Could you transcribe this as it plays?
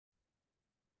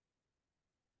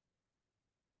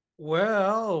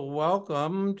Well,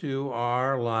 welcome to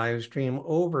our live stream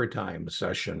overtime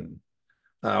session.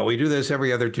 We do this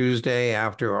every other Tuesday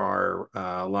after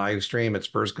our live stream. It's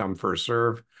first come, first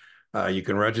serve. You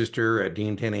can register at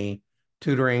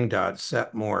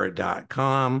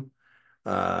deantenneytutoring.setmore.com.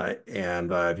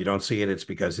 And if you don't see it, it's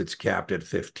because it's capped at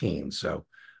 15. So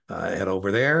head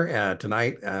over there.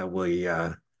 Tonight, we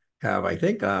have, I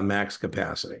think, max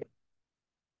capacity.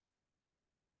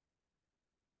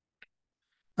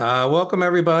 Welcome,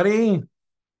 everybody.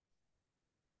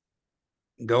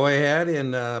 Go ahead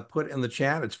and put in the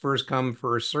chat. It's first come,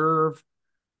 first serve.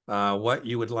 What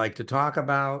you would like to talk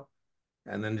about,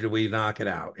 and then do we knock it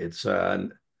out? It's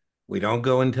we don't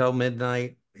go until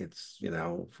midnight. It's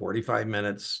 45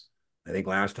 minutes. I think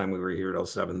last time we were here till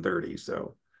 7:30,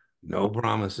 so no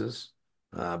promises.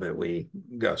 But we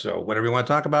go. So whatever you want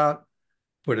to talk about,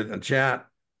 put it in the chat,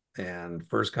 and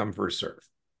first come, first serve.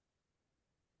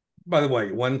 By the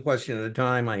way, one question at a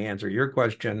time. I answer your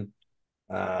question.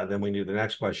 Then we do the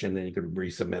next question. Then you can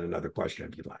resubmit another question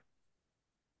if you'd like.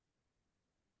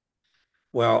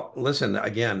 Well, listen,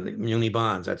 again, muni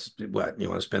bonds, that's what you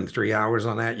want to spend 3 hours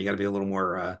on that. You got to be a little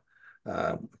more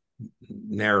uh,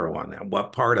 narrow on that.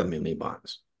 What part of muni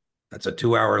bonds? That's a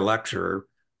 2 hour lecture,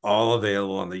 all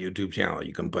available on the YouTube channel.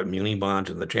 You can put muni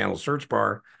bonds in the channel search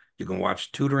bar. You can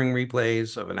watch tutoring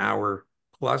replays of an hour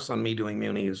plus on me doing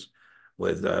munis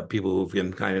with people who've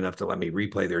been kind enough to let me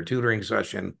replay their tutoring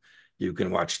session. You can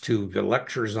watch 2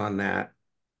 lectures on that.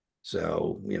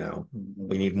 So,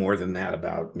 we need more than that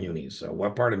about munis. So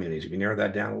what part of munis? If you narrow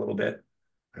that down a little bit,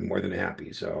 I'm more than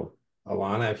happy. So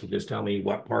Alana, if you just tell me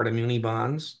what part of muni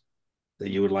bonds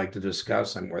that you would like to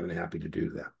discuss, I'm more than happy to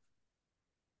do that.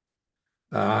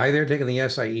 Hi there, taking the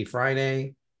SIE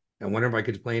Friday. I wonder if I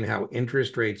could explain how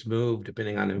interest rates move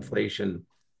depending on inflation,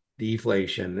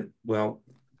 deflation. Well,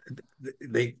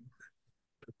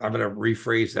 I'm going to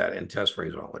rephrase that in test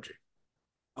phraseology.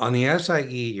 On the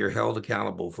SIE, you're held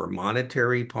accountable for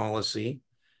monetary policy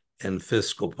and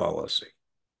fiscal policy.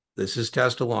 This is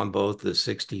testable on both the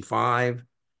 65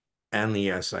 and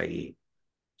the SIE.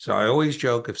 So I always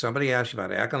joke, if somebody asks you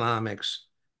about economics,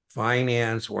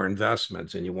 finance, or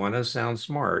investments, and you want to sound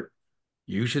smart,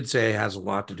 you should say it has a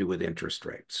lot to do with interest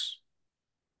rates.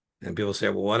 And people say,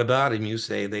 well, what about them? You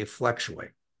say they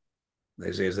fluctuate.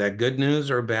 They say, is that good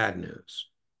news or bad news?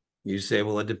 You say,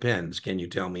 well, it depends. Can you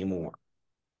tell me more?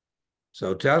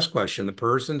 So test question, the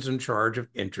person's in charge of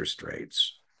interest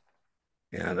rates.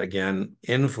 And again,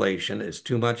 inflation is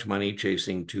too much money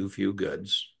chasing too few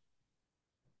goods.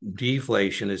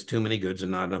 Deflation is too many goods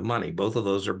and not enough money. Both of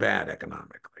those are bad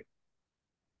economically.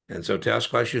 And so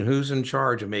test question, who's in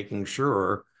charge of making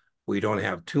sure we don't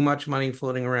have too much money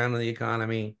floating around in the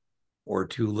economy or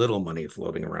too little money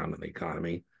floating around in the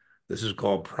economy? This is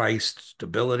called price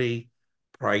stability,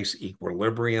 price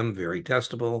equilibrium, very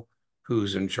testable.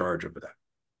 Who's in charge of that?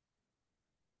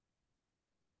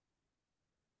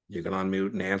 You can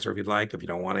unmute and answer if you'd like. If you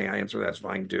don't want to answer, that's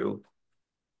fine too.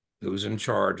 Who's in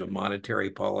charge of monetary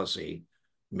policy,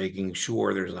 making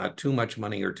sure there's not too much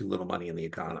money or too little money in the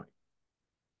economy?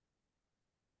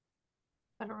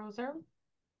 Federal Reserve?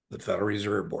 The Federal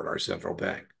Reserve Board, our central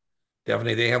bank.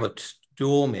 Definitely, they have a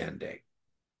dual mandate,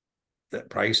 that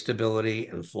price stability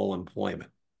and full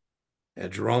employment. And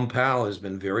Jerome Powell has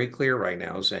been very clear right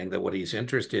now saying that what he's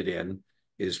interested in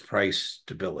is price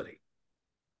stability.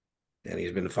 And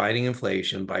he's been fighting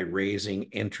inflation by raising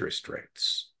interest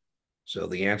rates. So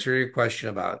the answer to your question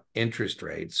about interest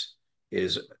rates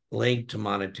is linked to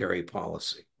monetary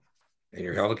policy. And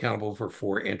you're held accountable for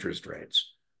 4 interest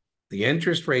rates. The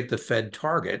interest rate the Fed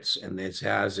targets, and this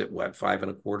has it,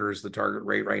 5.25 is the target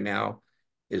rate right now,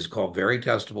 is called very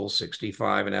testable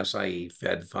 65 and SIE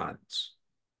Fed funds.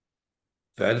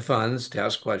 Fed funds,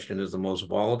 test question, is the most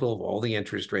volatile of all the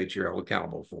interest rates you're held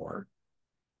accountable for.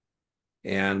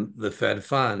 And the Fed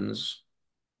funds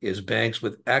is banks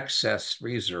with excess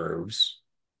reserves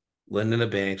lending to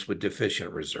banks with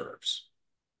deficient reserves.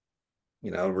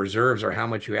 Reserves are how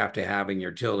much you have to have in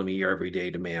your till to meet your everyday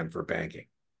demand for banking.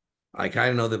 I kind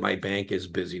of know that my bank is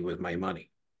busy with my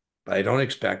money, but I don't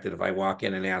expect that if I walk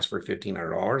in and ask for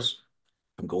 $1,500,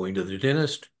 I'm going to the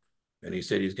dentist, and he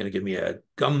said he's going to give me a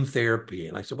gum therapy.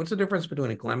 And I said, what's the difference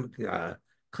between a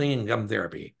cleaning and gum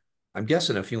therapy? I'm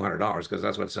guessing a few $100 because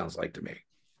that's what it sounds like to me.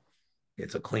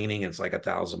 It's a cleaning, it's like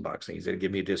 $1,000. And he said,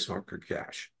 give me a discount for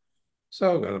cash.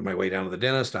 So on my way down to the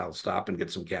dentist, I'll stop and get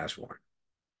some cash for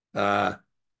him.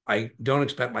 I don't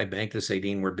expect my bank to say,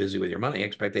 Dean, we're busy with your money. I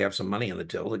expect they have some money in the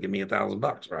till to give me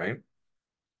 $1,000, right?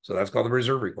 So that's called the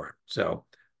reserve requirement. So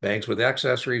banks with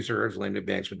excess reserves lend to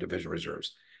banks with deficient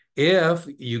reserves. If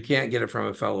you can't get it from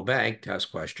a fellow bank,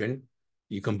 test question,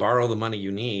 You can borrow the money you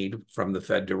need from the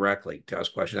Fed directly.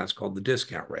 Test question, that's called the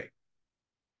discount rate.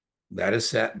 That is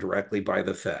set directly by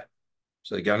the Fed.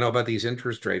 So you got to know about these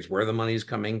interest rates, where the money's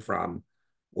coming from,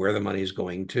 where the money's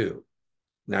going to.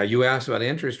 Now, you asked about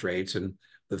interest rates, and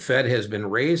the Fed has been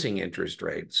raising interest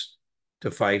rates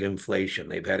to fight inflation.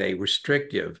 They've had a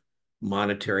restrictive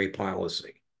monetary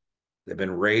policy. They've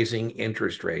been raising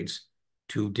interest rates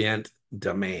to dent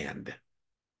demand.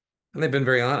 And they've been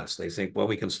very honest. They think, well,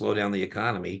 we can slow down the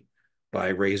economy by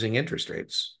raising interest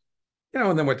rates.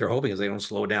 And then what they're hoping is they don't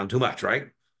slow down too much, right?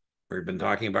 We've been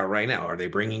talking about right now. Are they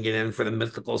bringing it in for the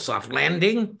mythical soft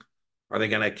landing? Are they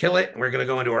going to kill it? We're going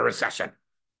to go into a recession,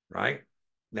 right?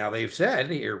 Now, they've said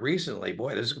here recently,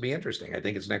 boy, this is going to be interesting. I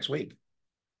think it's next week.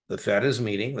 The Fed is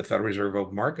meeting, the Federal Reserve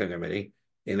Open Market Committee,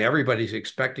 and everybody's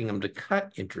expecting them to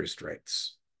cut interest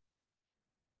rates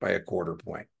by a quarter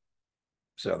point.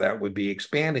 So that would be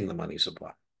expanding the money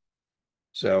supply.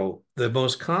 So the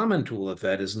most common tool of the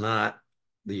Fed is not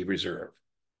the reserve.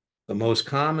 The most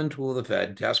common tool of the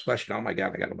Fed, test question, oh my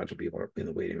God, I got a bunch of people in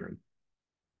the waiting room.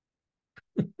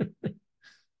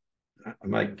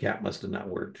 My cat must have not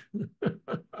worked.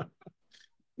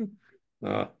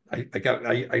 I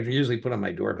usually put on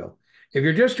my doorbell. If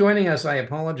you're just joining us, I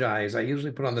apologize. I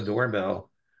usually put on the doorbell,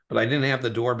 but I didn't have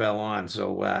the doorbell on,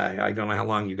 so I don't know how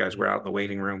long you guys were out in the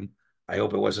waiting room. I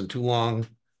hope it wasn't too long.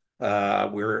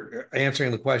 We're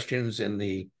answering the questions in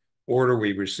the order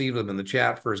we received them in the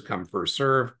chat, first come, first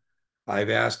serve.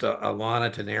 I've asked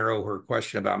Alana to narrow her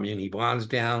question about muni bonds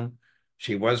down.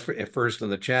 She was first in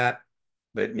the chat,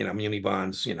 but muni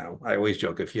bonds, I always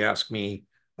joke, if you ask me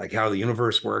like how the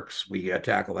universe works, we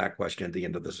tackle that question at the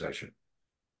end of the session.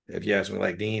 If you ask me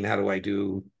like, Dean, how do I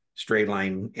do straight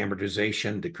line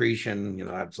amortization, decretion,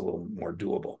 that's a little more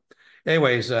doable.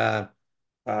 Anyways,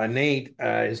 Nate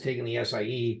is taking the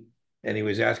SIE, and he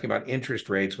was asking about interest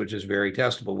rates, which is very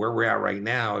testable. Where we're at right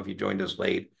now, if you joined us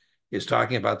late, is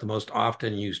talking about the most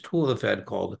often used tool of the Fed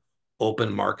called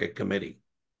open market committee.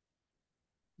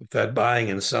 The Fed buying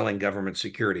and selling government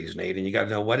securities, Nate, and you got to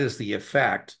know, what is the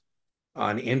effect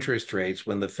on interest rates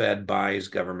when the Fed buys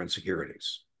government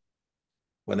securities?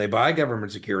 When they buy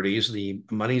government securities, the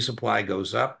money supply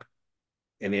goes up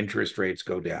and interest rates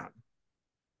go down.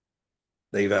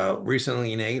 They've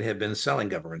recently, Nate, have been selling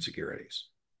government securities.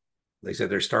 They said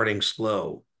they're starting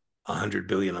slow, 100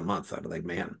 billion a month. I'm like,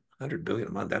 man, 100 billion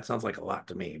a month, that sounds like a lot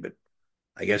to me. But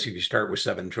I guess if you start with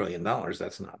 $7 trillion,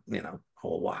 that's not, a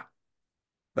whole lot.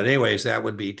 But anyways, that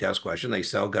would be test question. They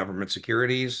sell government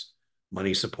securities,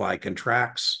 money supply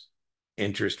contracts,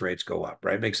 interest rates go up,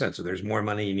 right? Makes sense. If there's more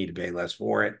money, you need to pay less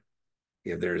for it.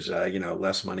 If there's,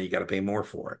 less money, you got to pay more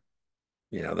for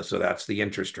it. So that's the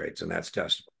interest rates, and that's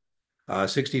testable.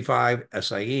 65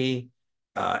 SIE,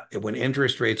 when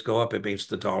interest rates go up, it makes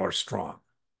the dollar strong.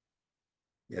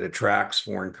 It attracts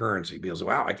foreign currency. People say,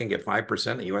 wow, I can get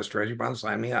 5% in U.S. Treasury bonds,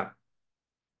 sign me up.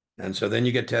 And so then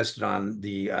you get tested on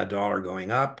the dollar going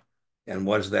up, and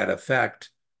what does that affect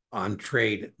on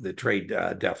the trade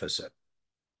deficit,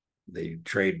 the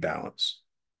trade balance,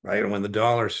 right? And when the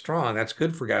dollar is strong, that's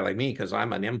good for a guy like me because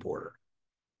I'm an importer.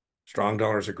 Strong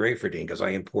dollars are great for Dean because I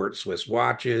import Swiss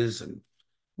watches and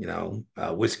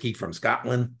whiskey from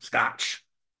Scotland, Scotch,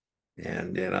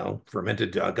 and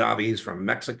fermented agaves from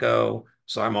Mexico.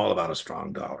 So I'm all about a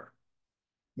strong dollar.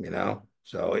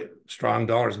 So strong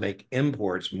dollars make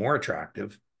imports more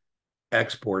attractive,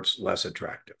 exports less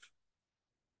attractive,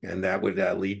 and that would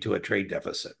lead to a trade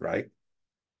deficit, right?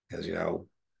 Because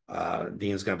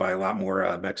Dean's going to buy a lot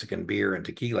more Mexican beer and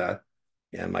tequila,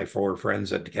 and my four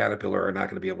friends at Caterpillar are not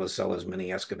going to be able to sell as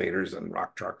many excavators and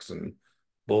rock trucks and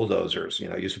bulldozers.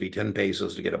 It used to be 10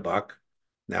 pesos to get a buck.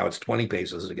 Now it's 20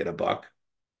 pesos to get a buck.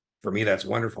 For me, that's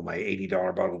wonderful. My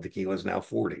 $80 bottle of tequila is now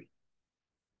 40.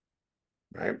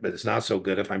 Right? But it's not so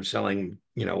good if I'm selling,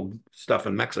 stuff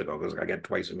in Mexico because I get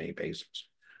twice as many pesos.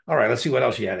 All right, let's see what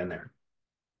else you had in there.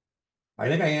 I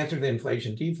think I answered the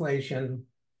inflation, deflation.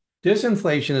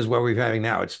 Disinflation is what we're having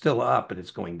now. It's still up, but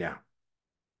it's going down.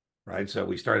 Right? So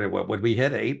we started, what would we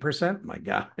hit? 8%? My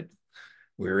God.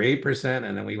 We were 8%,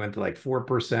 and then we went to like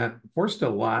 4%. 4 is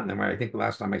still a lot. And then I think the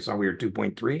last time I saw we were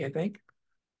 2.3, I think.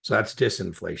 So that's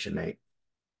disinflation, Nate.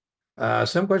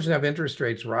 Some questions have interest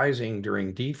rates rising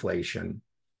during deflation,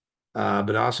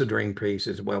 but also during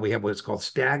periods. Well, we have what's called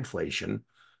stagflation.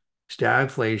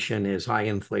 Stagflation is high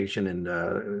inflation and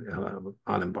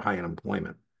high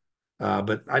unemployment.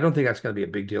 But I don't think that's going to be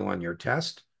a big deal on your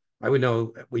test. I would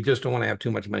know we just don't want to have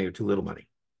too much money or too little money.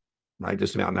 Right,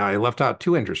 just about. Now, I left out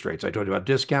 2 interest rates. I told you about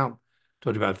discount,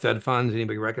 told you about Fed funds.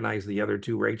 Anybody recognize the other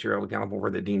 2 rates you're accountable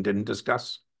for that Dean didn't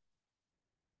discuss?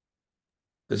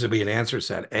 This would be an answer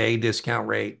set. A, discount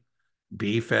rate.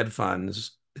 B, Fed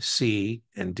funds, C,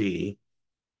 and D.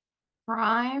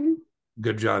 Prime.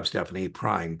 Good job, Stephanie.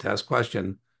 Prime. Test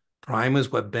question. Prime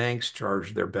is what banks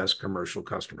charge their best commercial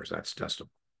customers. That's testable.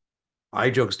 I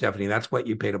joke, Stephanie, that's what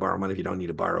you pay to borrow money if you don't need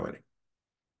to borrow any.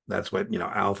 That's what,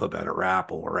 Alphabet or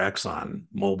Apple or Exxon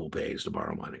Mobil pays to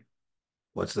borrow money.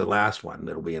 What's the last one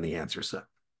that'll be in the answer set?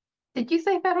 Did you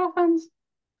say federal funds?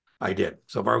 I did.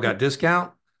 So far, we got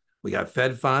discount, we got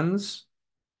Fed funds,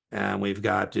 and we've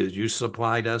got, you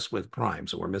supplied us with Prime.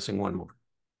 So we're missing one more.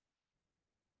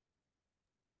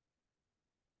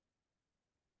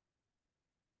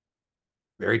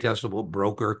 Very testable,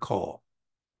 broker call.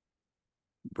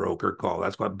 Broker call.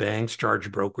 That's what banks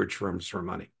charge brokerage firms for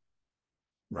money,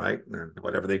 right?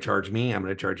 Whatever they charge me, I'm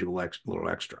going to charge you a little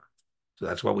extra. So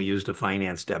that's what we use to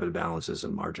finance debit balances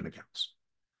and margin accounts.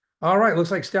 All right,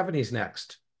 looks like Stephanie's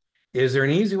next. Is there an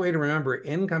easy way to remember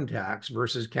income tax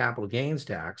versus capital gains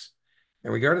tax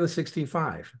in regard to the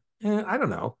 65? I don't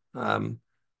know.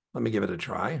 Let me give it a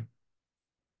try.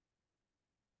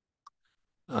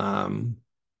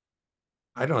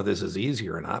 I don't know if this is easy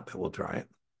or not, but we'll try it.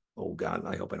 Oh, God,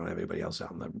 I hope I don't have anybody else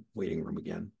out in the waiting room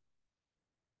again.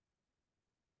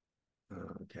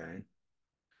 Okay.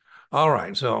 All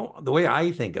right. So the way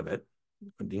I think of it,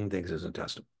 Dean thinks isn't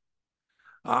testable.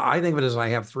 I think of it as I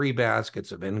have three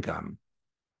baskets of income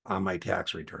on my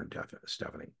tax return,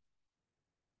 Stephanie.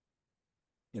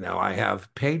 I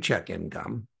have paycheck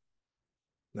income.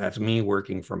 That's me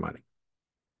working for money.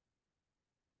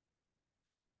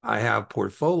 I have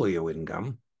portfolio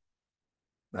income.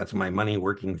 That's my money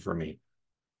working for me.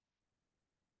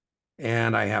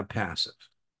 And I have passive.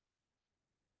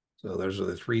 So those are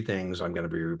the three things I'm going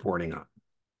to be reporting on.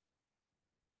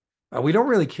 We don't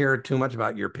really care too much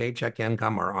about your paycheck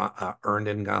income or earned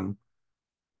income,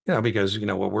 because,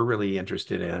 what we're really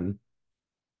interested in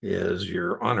is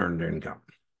your unearned income,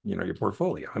 your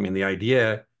portfolio. I mean, the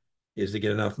idea is to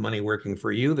get enough money working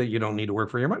for you that you don't need to work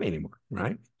for your money anymore,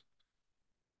 right?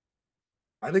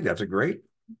 I think that's a great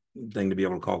thing to be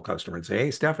able to call a customer and say,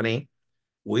 hey, Stephanie,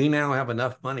 we now have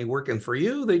enough money working for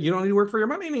you that you don't need to work for your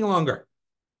money any longer.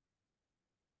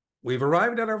 We've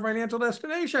arrived at our financial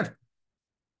destination.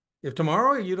 If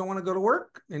tomorrow you don't want to go to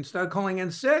work, instead of calling in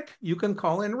sick, you can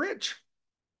call in rich.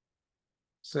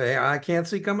 Say, I can't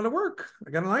see coming to work.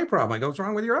 I got an eye problem. I go, what's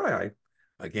wrong with your eye?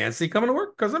 I can't see coming to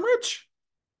work because I'm rich,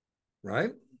 right?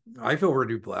 I feel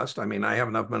really blessed. I mean, I have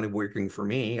enough money working for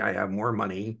me. I have more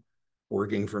money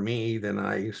working for me than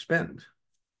I spend,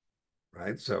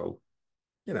 right? So,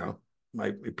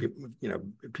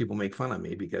 people make fun of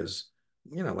me because,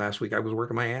 last week I was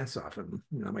working my ass off and,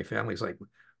 my family's like,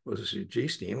 well, gee,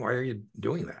 Steen, why are you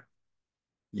doing that?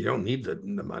 You don't need the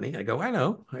money. I go, I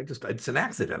know. It's an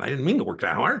accident. I didn't mean to work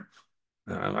that hard.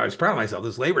 I was proud of myself.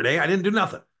 This Labor Day, I didn't do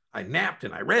nothing. I napped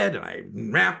and I read and I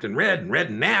napped and read and read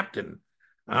and napped. And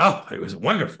oh, it was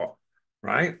wonderful.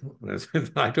 Right.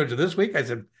 I told you this week, I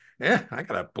said, yeah, I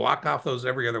got to block off those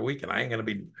every other week and I ain't going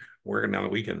to be working on the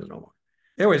weekends no more.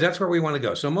 Anyways, that's where we want to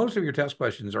go. So most of your test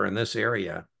questions are in this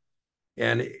area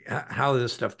and how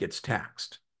this stuff gets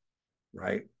taxed,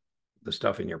 right? The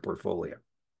stuff in your portfolio.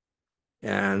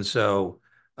 And so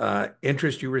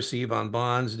interest you receive on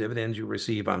bonds, dividends you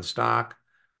receive on stock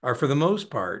are for the most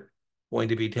part going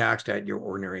to be taxed at your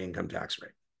ordinary income tax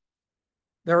rate.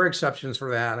 There are exceptions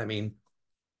for that. I mean,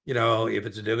 if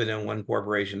it's a dividend, one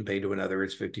corporation paid to another,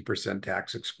 it's 50%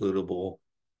 tax excludable.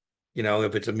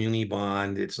 If it's a muni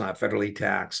bond, it's not federally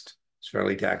taxed. It's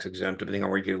federally tax exempt depending on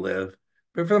where you live.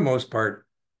 But for the most part,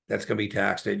 that's going to be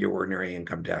taxed at your ordinary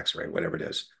income tax rate, whatever it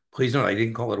is. Please note, I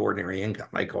didn't call it ordinary income.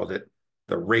 I called it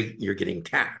the rate you're getting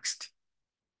taxed.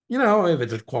 If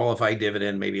it's a qualified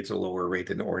dividend, maybe it's a lower rate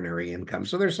than ordinary income.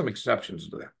 So there's some exceptions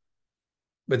to that.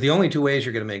 But the only two ways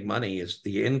you're going to make money is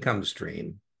the income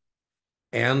stream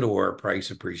and or price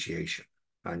appreciation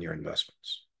on your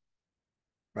investments.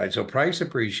 Right? So price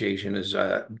appreciation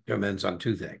depends on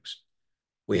two things.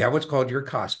 We have what's called your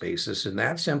cost basis, and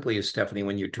that simply is, Stephanie,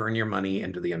 when you turn your money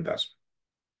into the investment.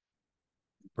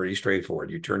 Pretty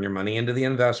straightforward. You turn your money into the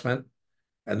investment,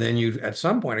 and then you, at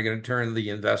some point, are going to turn the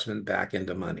investment back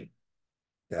into money.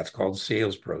 That's called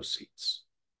sales proceeds.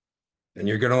 And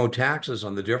you're going to owe taxes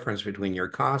on the difference between your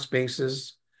cost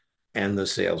basis and the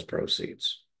sales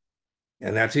proceeds.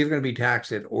 And that's either going to be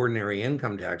taxed at ordinary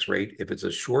income tax rate if it's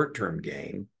a short-term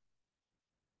gain,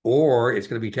 or it's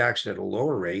going to be taxed at a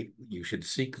lower rate. You should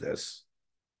seek this,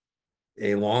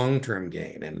 a long-term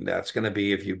gain. And that's going to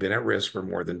be if you've been at risk for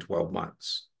more than 12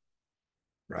 months,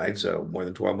 right? So more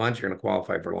than 12 months, you're going to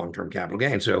qualify for long-term capital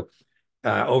gain. So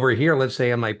over here, let's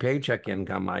say on my paycheck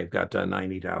income, I've got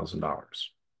 $90,000.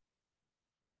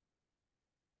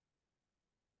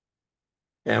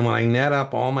 And when I net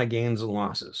up all my gains and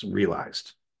losses,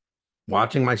 realized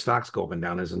watching my stocks go up and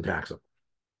down isn't taxable.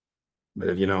 But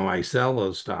if, I sell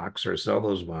those stocks or sell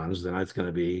those bonds, then it's going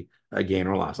to be a gain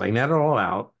or loss. I net it all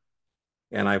out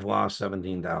and I've lost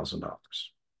 $17,000.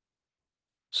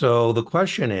 So the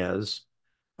question is,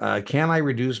 can I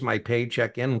reduce my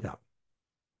paycheck income?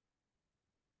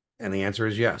 And the answer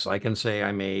is yes. I can say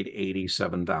I made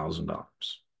 $87,000.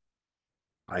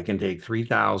 I can take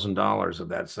 $3,000 of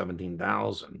that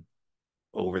 17,000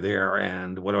 over there,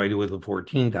 and what do I do with the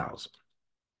 14,000?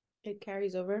 It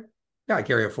carries over. Yeah, I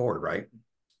carry it forward, right?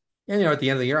 And at the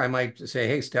end of the year, I might say,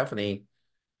 "Hey, Stephanie,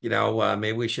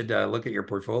 maybe we should look at your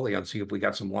portfolio and see if we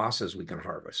got some losses we can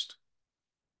harvest.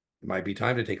 It might be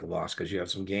time to take a loss because you have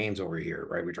some gains over here,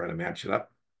 right? We're trying to match it up."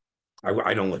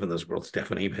 I don't live in this world,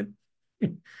 Stephanie, but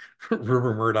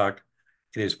Rupert Murdoch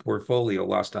in his portfolio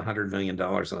lost $100 million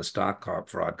on a stock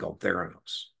fraud called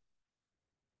Theranos.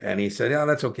 And he said, "Yeah,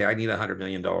 that's okay. I need $100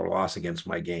 million loss against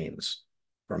my gains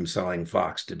from selling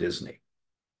Fox to Disney."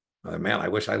 Man, I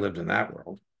wish I lived in that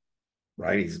world,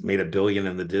 right? He's made $1 billion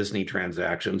in the Disney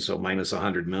transaction, so minus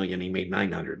 $100 million, he made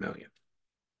 $900 million.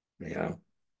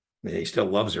 He still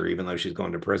loves her even though she's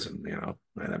going to prison.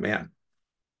 Man,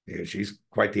 she's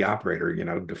quite the operator.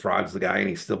 Defrauds the guy, and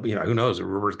he's still, who knows?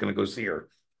 Rupert's going to go see her.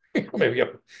 Maybe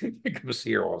I'll go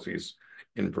see her while she's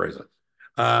in prison.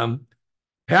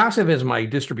 Passive is my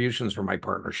distributions from my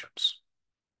partnerships.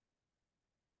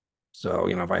 So,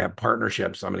 if I have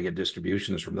partnerships, I'm going to get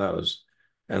distributions from those.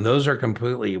 And those are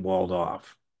completely walled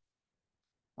off.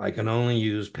 I can only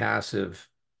use passive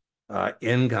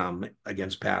income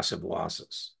against passive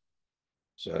losses.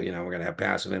 So, we're going to have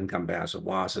passive income, passive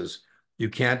losses. You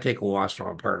can't take a loss from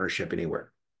a partnership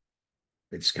anywhere.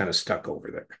 It's kind of stuck over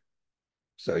there.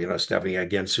 So, Stephanie,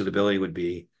 again, suitability would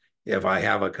be if I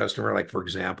have a customer, like, for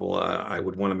example, I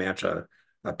would want to match a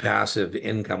passive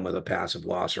income with a passive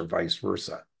loss or vice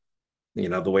versa.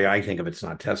 The way I think of it's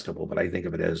not testable, but I think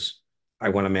of it as I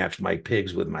want to match my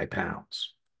pigs with my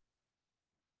pounds,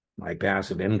 my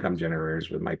passive income generators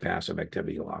with my passive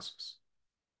activity losses.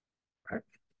 Right?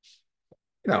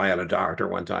 I had a doctor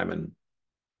one time, and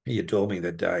he had told me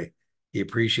that he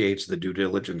appreciates the due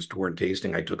diligence toward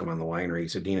tasting. I took him on the winery. He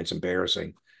said, "Dean, it's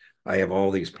embarrassing. I have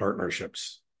all these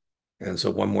partnerships. And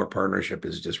so one more partnership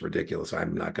is just ridiculous.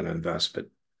 I'm not going to invest, but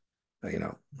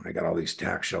I got all these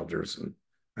tax shelters." And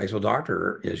I said, "Well,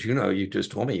 doctor, as you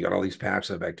just told me you got all these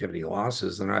passive activity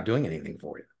losses. They're not doing anything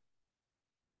for you."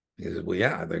 He said, "Well,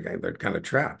 yeah, they're kind of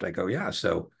trapped." I go, "Yeah.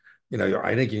 So,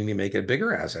 I think you need to make a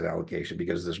bigger asset allocation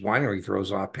because this winery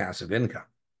throws off passive income.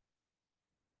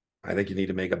 I think you need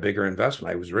to make a bigger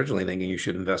investment. I was originally thinking you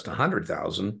should invest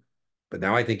 100,000, but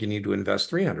now I think you need to invest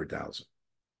 300,000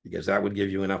 because that would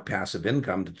give you enough passive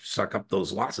income to suck up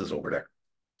those losses over there."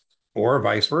 Or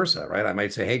vice versa, right? I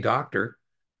might say, "Hey, doctor,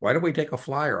 why don't we take a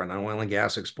flyer on an oil and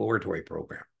gas exploratory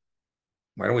program?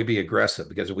 Why don't we be aggressive?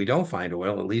 Because if we don't find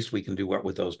oil, at least we can do what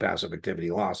with those passive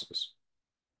activity losses?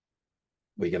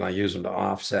 We can use them to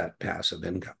offset passive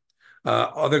income."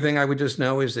 Other thing I would just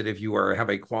know is that if you have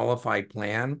a qualified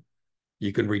plan,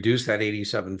 you can reduce that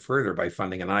 87 further by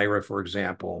funding an IRA, for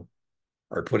example,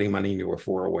 or putting money into a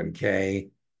 401k,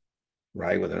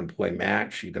 right, with an employee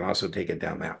match. You can also take it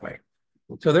down that way.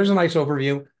 So there's a nice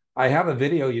overview. I have a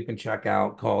video you can check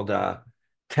out called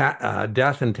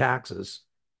Death and Taxes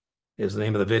is the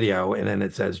name of the video. And then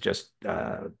it says just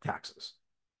taxes.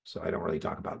 So I don't really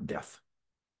talk about death.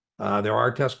 There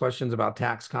are test questions about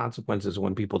tax consequences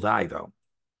when people die, though.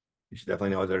 You should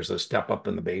definitely know there's a step up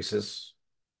in the basis,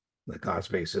 the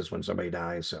cost basis when somebody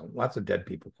dies. So lots of dead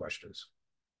people questions.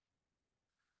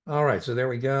 All right, so there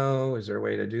we go. Is there a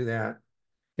way to do that?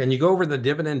 Can you go over the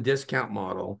dividend discount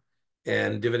model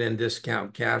and dividend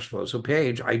discount cash flow? So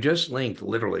Paige, I just linked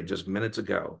literally just minutes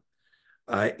ago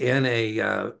in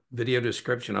a video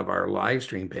description of our live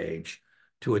stream page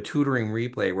to a tutoring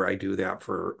replay where I do that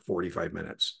for 45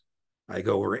 minutes. I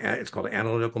go over, it's called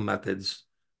Analytical Methods.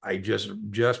 I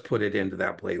just put it into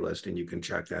that playlist and you can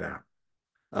check that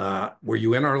out. Were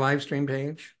you in our live stream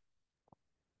page?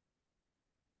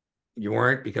 You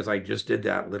weren't, because I just did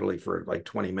that literally for like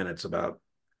 20 minutes about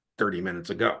 30 minutes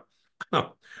ago.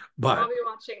 But I'll be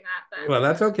watching that then. Well,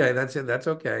 that's okay. That's it. That's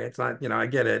okay. It's not, I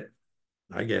get it.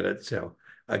 I get it. So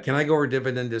can I go over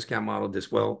dividend discount model?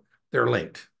 Well, they're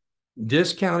linked.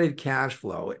 Discounted cash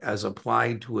flow as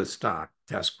applied to a stock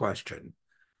test question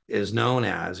is known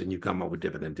as, and you come up with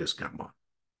dividend discount model.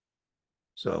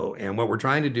 So, and what we're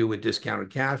trying to do with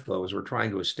discounted cash flow is we're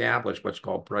trying to establish what's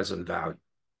called present value.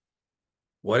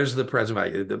 What is the present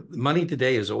value? The money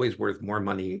today is always worth more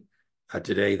money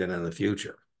today than in the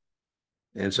future.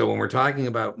 And so when we're talking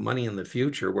about money in the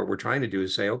future, what we're trying to do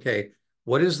is say, okay,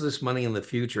 what is this money in the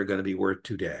future going to be worth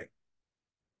today?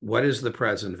 What is the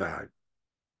present value?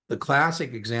 The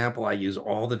classic example I use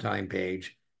all the time,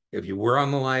 Paige, if you were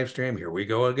on the live stream, here we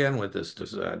go again with this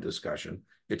discussion.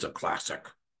 It's a classic.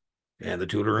 And the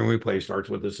tutoring replay starts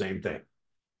with the same thing.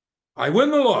 I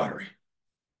win the lottery.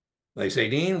 They say,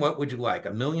 Dean, what would you like?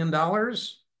 $1 million or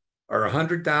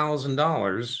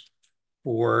 $100,000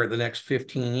 for the next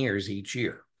 15 years each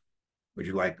year? Would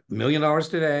you like $1 million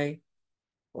today?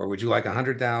 Or would you like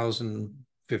 100,000,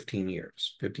 15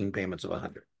 years, 15 payments of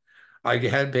 100? I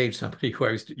had paid somebody who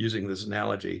I was using this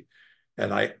analogy,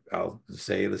 and I'll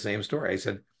say the same story. I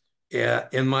said, yeah,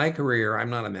 in my career, I'm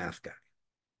not a math guy.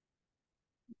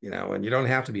 And you don't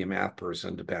have to be a math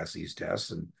person to pass these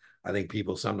tests. And I think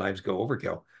people sometimes go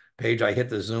overkill. Paige, I hit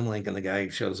the Zoom link and the guy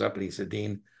shows up and he said,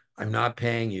 Dean, I'm not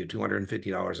paying you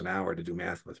 $250 an hour to do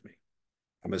math with me.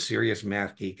 I'm a serious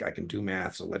math geek. I can do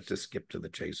math. So let's just skip to the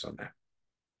chase on that.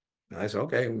 And I said,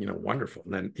 okay, wonderful.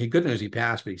 And then good news, he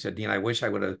passed, but he said, Dean, I wish I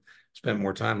would have spent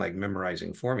more time like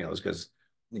memorizing formulas because,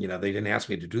 they didn't ask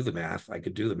me to do the math. I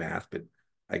could do the math, but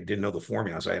I didn't know the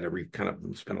formula. So I had to kind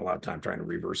of spend a lot of time trying to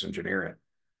reverse engineer it.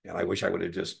 And I wish I would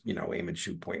have just, aim and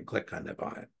shoot, point and click kind of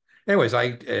on it. Anyways,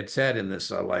 I had said in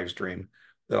this live stream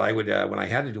that I would, when I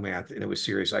had to do math and it was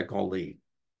serious, I'd call Lee.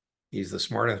 He's the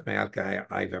smartest math guy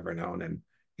I've ever known. And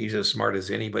he's as smart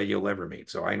as anybody you'll ever meet.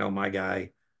 So I know my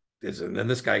guy is, and then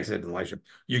this guy said in the live stream,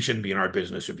 you shouldn't be in our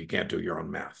business if you can't do your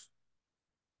own math.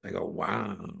 I go,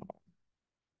 wow.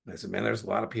 And I said, man, there's a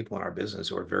lot of people in our business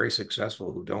who are very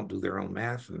successful who don't do their own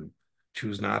math and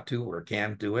choose not to or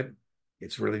can't do it.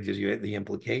 It's really just the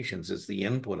implications. It's the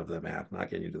input of the math, not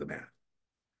getting you to the math.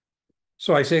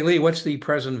 So I say, Lee, what's the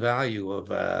present value of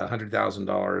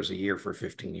 $100,000 a year for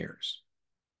 15 years?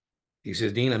 He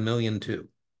says, Dean, $1.2 million.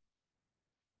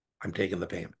 I'm taking the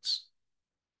payments,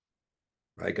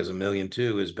 right? Because $1.2 million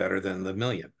is better than the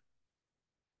million,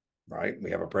 right?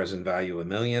 We have a present value of $1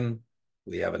 million.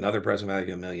 We have another present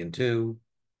value of $1.2 million.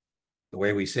 The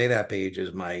way we say that, Paige,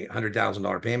 is my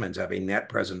 $100,000 payments have a net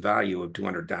present value of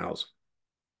 $200,000.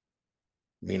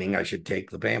 Meaning I should take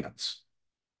the payments,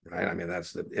 right? I mean,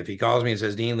 if he calls me and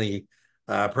says, Dean, the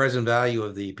present value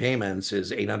of the payments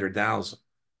is 800,000,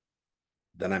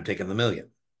 then I'm taking the million,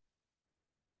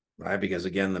 right? Because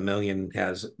again,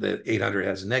 the 800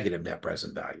 has negative net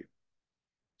present value.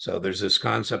 So there's this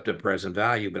concept of present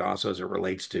value, but also as it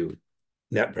relates to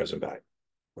net present value,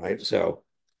 right? So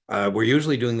we're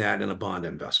usually doing that in a bond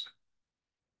investment,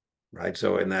 right?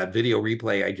 So in that video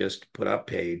replay I just put up,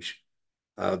 Paige,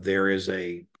 there is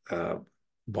a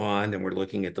bond, and we're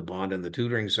looking at the bond in the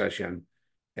tutoring session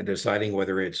and deciding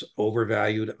whether it's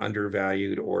overvalued,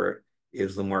 undervalued, or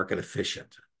is the market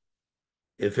efficient.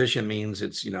 Efficient means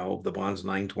it's, the bond's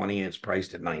 920 and it's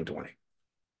priced at 920,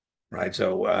 right?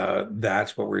 So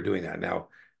that's what we're doing that now.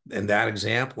 In that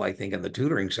example, I think in the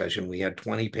tutoring session, we had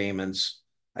 20 payments,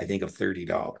 I think of $30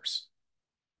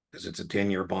 because it's a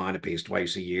 10-year bond. It pays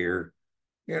twice a year.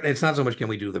 It's not so much can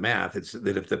we do the math. It's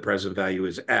that if the present value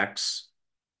is X,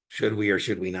 should we or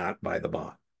should we not buy the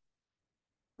bond,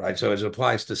 right? So as it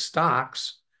applies to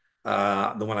stocks,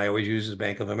 the one I always use is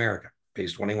Bank of America.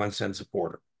 Pays 21 cents a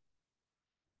quarter.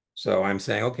 So I'm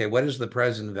saying, okay, what is the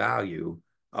present value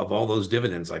of all those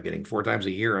dividends I'm getting? 4 times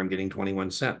a year, I'm getting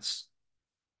 21 cents.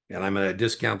 And I'm going to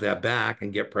discount that back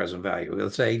and get present value.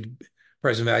 Let's say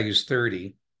present value is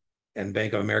 30 and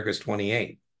Bank of America is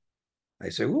 28. I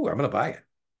say, ooh, I'm going to buy it.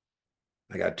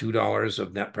 I got $2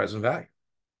 of net present value.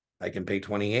 I can pay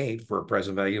 28 for a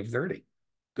present value of 30.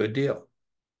 Good deal.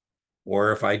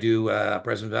 Or if I do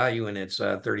present value and it's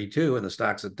 32 and the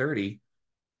stock's at 30,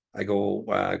 I go,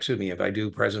 if I do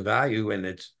present value and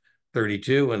it's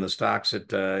 32 and the stock's at,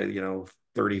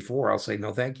 34, I'll say,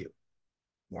 no, thank you.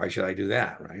 Why should I do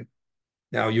that, right?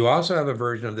 Now, you also have a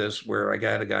version of this where I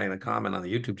got a guy in a comment on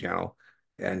the YouTube channel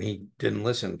and he didn't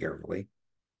listen carefully.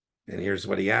 And here's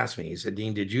what he asked me. He said,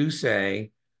 Dean, did you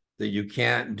say that you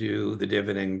can't do the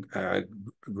dividend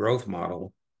growth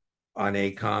model on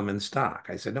a common stock?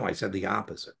 I said, no, I said the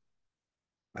opposite.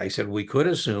 I said, we could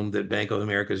assume that Bank of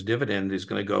America's dividend is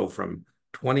going to go from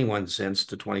 21 cents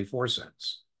to 24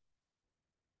 cents,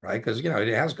 right? Because, it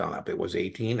has gone up. It was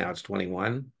 18, now it's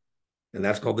 21. And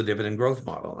that's called the dividend growth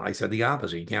model. And I said the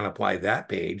opposite. You can't apply that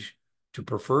page to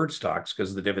preferred stocks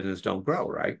because the dividends don't grow,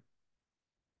 right?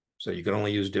 So you can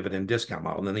only use dividend discount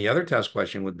model. And then the other test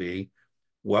question would be,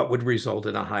 what would result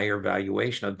in a higher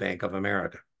valuation of Bank of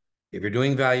America? If you're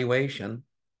doing valuation,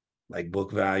 like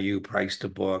book value, price to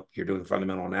book, you're doing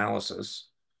fundamental analysis,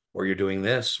 or you're doing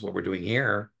this, what we're doing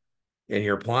here, and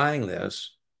you're applying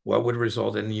this, what would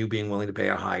result in you being willing to pay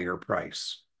a higher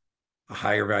price, a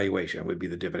higher valuation would be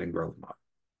the dividend growth model,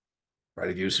 right?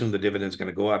 If you assume the dividend is going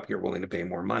to go up, you're willing to pay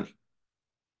more money.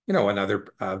 You know, another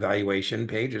valuation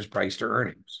page is price to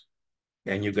earnings.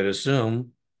 And you could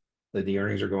assume that the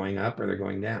earnings are going up or they're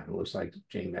going down. It looks like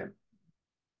Jane that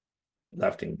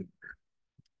lefting.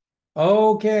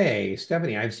 Okay,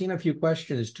 Stephanie, I've seen a few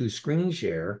questions to screen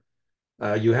share.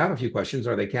 You have a few questions.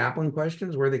 Are they Kaplan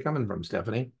questions? Where are they coming from,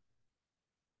 Stephanie?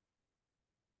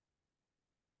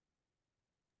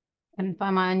 And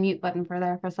find my unmute button for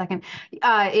a second.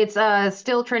 It's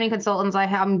still training consultants.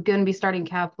 I'm going to be starting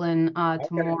Kaplan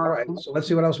tomorrow. All right, so let's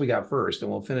see what else we got first,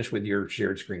 and we'll finish with your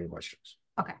shared screen questions.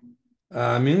 Okay.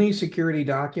 Muni security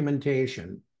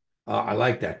documentation. I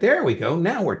like that. There we go.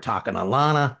 Now we're talking,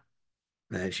 Alana.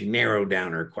 And she narrowed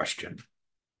down her question,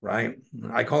 right?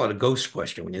 I call it a ghost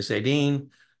question. When you say, Dean,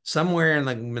 somewhere in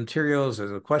the materials,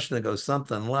 there's a question that goes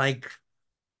something like,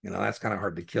 that's kind of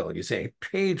hard to kill. You say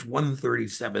page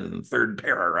 137, third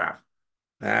paragraph.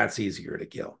 That's easier to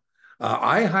kill.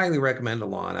 I highly recommend,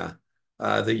 Alana,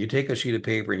 that you take a sheet of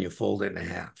paper and you fold it in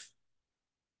half.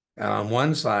 On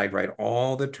one side, write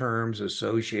all the terms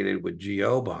associated with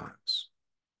GO bonds.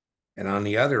 And on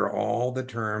the other, all the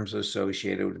terms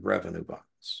associated with revenue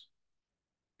bonds.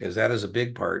 Because that is a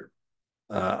big part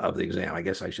of the exam. I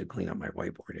guess I should clean up my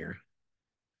whiteboard here.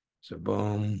 So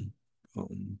boom,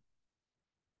 boom.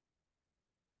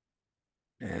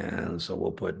 And so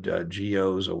we'll put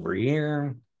GOs over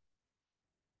here.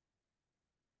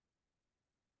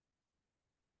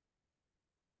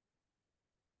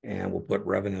 And we'll put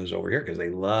revenues over here because they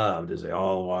love to say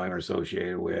all volume are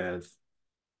associated with,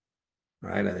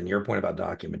 right? And then your point about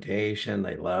documentation,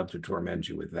 they love to torment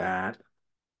you with that.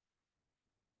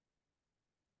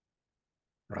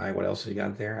 Right, what else have you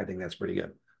got there? I think that's pretty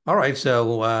good. All right,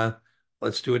 so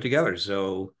let's do it together.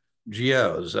 So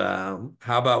GOs, how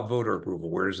about voter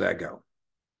approval? Where does that go?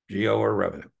 GO or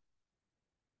revenue?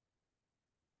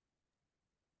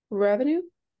 Revenue?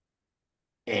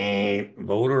 And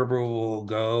voter approval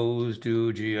goes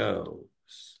to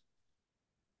GOs.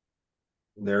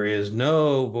 There is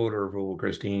no voter approval,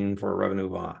 Christine, for a revenue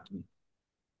bond.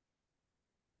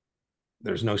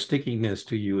 There's no stickiness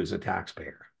to you as a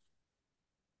taxpayer,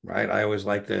 right? I always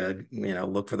like to,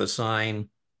 look for the sign.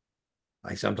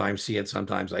 I sometimes see it,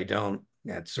 sometimes I don't.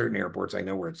 At certain airports, I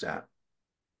know where it's at.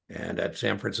 And at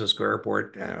San Francisco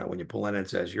Airport, when you pull in,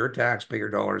 it says your taxpayer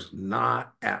dollars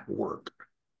not at work.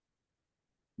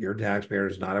 Your taxpayer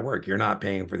is not at work. You're not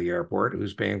paying for the airport.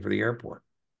 Who's paying for the airport?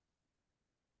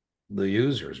 The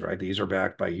users, right? These are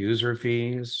backed by user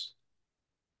fees.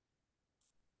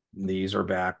 These are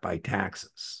backed by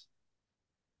taxes.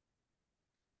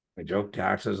 I joke,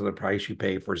 taxes are the price you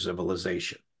pay for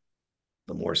civilization.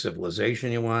 The more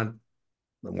civilization you want,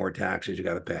 the more taxes you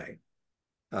got to pay.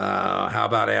 How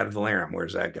about ad valorem? Where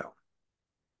does that go?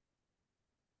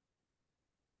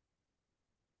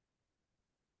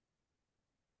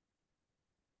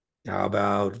 How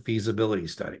about feasibility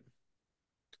study?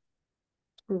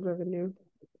 Revenue.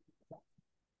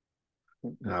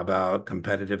 How about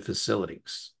competitive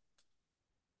facilities?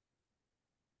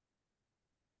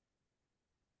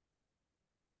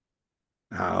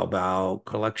 How about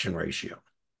collection ratio?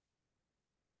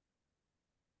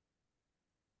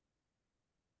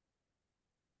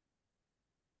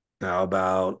 How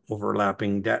about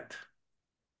overlapping debt?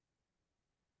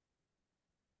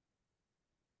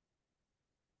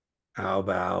 How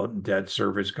about debt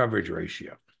service coverage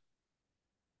ratio?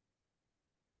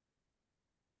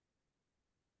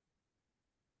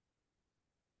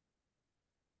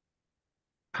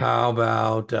 How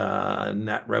about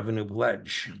net revenue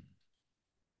pledge?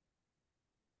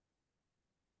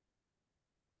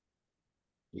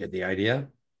 You get the idea?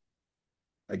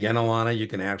 Again, Alana, you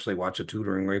can actually watch a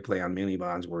tutoring replay on muni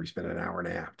bonds where we spend an hour and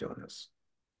a half doing this.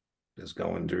 Just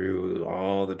going through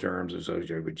all the terms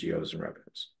associated with GOs and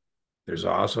revenues. There's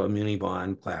also a muni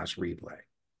bond class replay.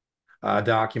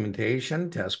 Documentation,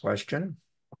 test question.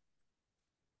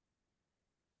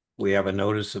 We have a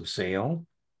notice of sale.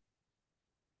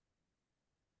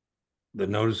 The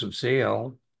notice of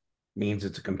sale means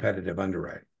it's a competitive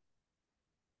underwrite.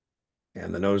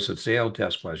 And the notice of sale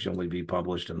test question will be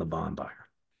published in the Bond Buyer.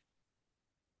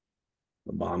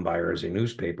 The Bond Buyer is a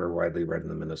newspaper widely read in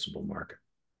the municipal market.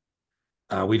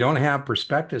 We don't have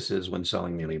prospectuses when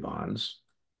selling muni bonds.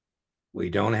 We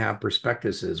don't have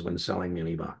prospectuses when selling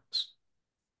muni bonds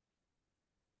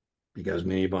because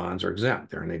muni bonds are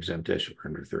exempt. They're an exempt issue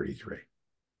under 33.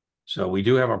 So we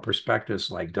do have a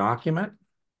prospectus-like document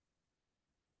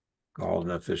called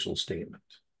an official statement.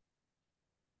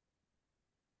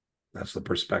 That's the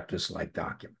prospectus-like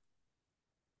document.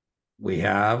 We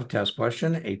have test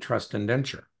question, a trust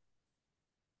indenture.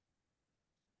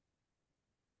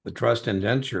 The trust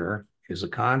indenture is a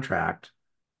contract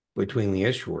between the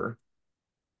issuer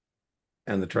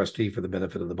and the trustee for the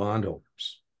benefit of the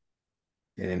bondholders.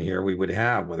 And in here we would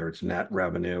have, whether it's net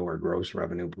revenue or gross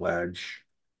revenue pledge,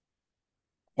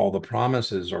 all the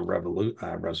promises are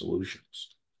resolutions.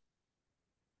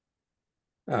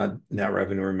 Net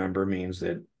revenue, remember, means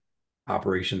that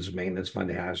operations and maintenance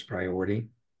fund has priority.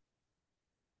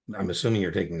 I'm assuming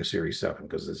you're taking a Series 7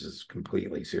 because this is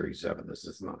completely Series 7. This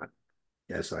is not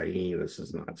SIE. This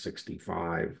is not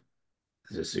 65.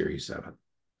 This is Series 7.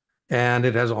 And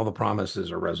it has all the promises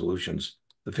or resolutions.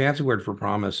 The fancy word for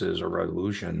promises or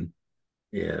resolution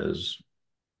is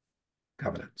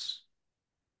covenants.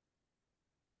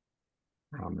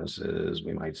 Promises,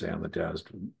 we might say on the test,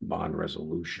 bond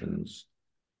resolutions.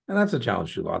 And that's a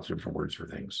challenge too, lots of different words for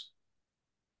things,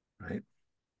 right?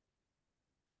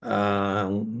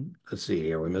 Let's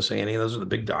see, are we missing any? Those are the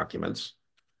big documents,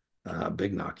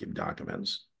 big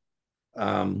documents.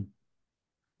 Remember,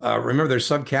 there's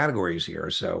subcategories here.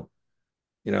 So,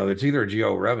 you know, it's either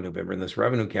GO revenue, but in this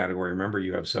revenue category, remember,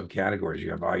 you have subcategories.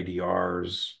 You have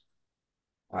IDRs,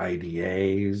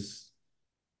 IDAs,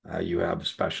 you have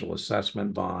special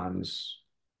assessment bonds,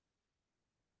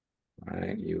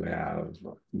 right? You have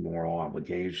moral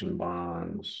obligation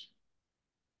bonds,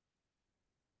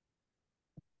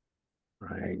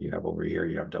 right? You have over here,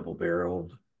 you have double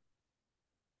barreled.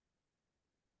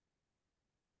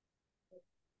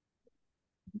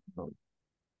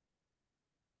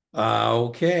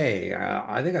 Okay,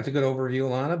 I think that's a good overview,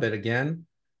 Alana, but again,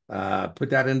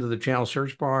 put that into the channel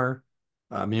search bar.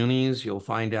 Munis, you'll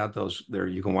find out those there.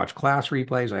 You can watch class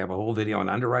replays. I have a whole video on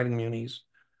underwriting munis.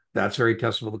 That's very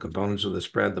testable. The components of the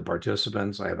spread, the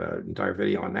participants. I have an entire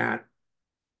video on that.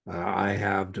 I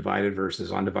have divided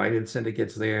versus undivided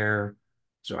syndicates there.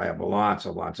 So I have lots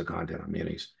of content on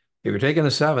munis. If you're taking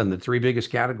a 7, the 3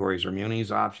 biggest categories are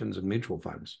munis, options, and mutual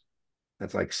funds.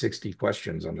 That's like 60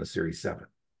 questions on the Series 7.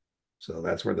 So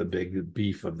that's where the big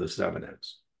beef of the 7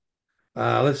 is.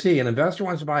 Let's see. An investor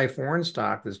wants to buy a foreign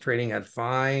stock that's trading at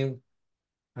 $540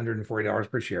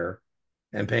 per share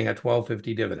and paying a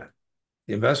 $12.50 dividend.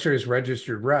 The investor's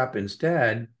registered rep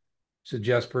instead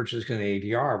suggests purchasing an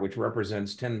ADR, which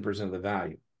represents 10% of the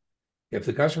value. If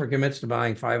the customer commits to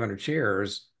buying 500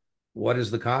 shares, what is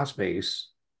the cost base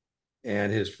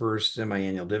and his first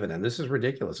semi-annual dividend? This is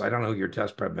ridiculous. I don't know who your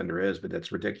test prep vendor is, but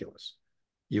that's ridiculous.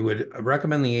 You would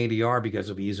recommend the ADR because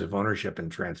of ease of ownership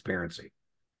and transparency.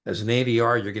 As an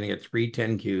ADR, you're going to get 3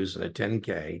 10Qs and a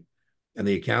 10K, and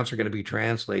the accounts are going to be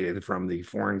translated from the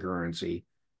foreign currency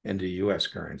into US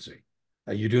currency.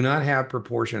 You do not have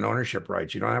proportion ownership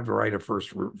rights. You don't have the right of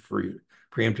first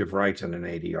preemptive rights in an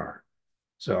ADR.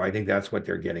 So I think that's what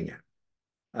they're getting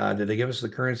at. Did they give us the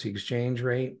currency exchange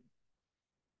rate?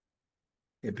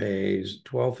 It pays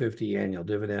 $12.50 annual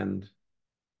dividend.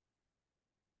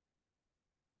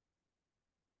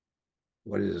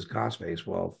 What is his cost base?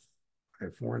 Well, a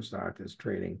foreign stock is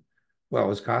trading. Well,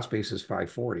 his cost base is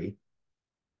 540,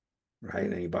 right?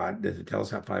 And he bought, does it tell us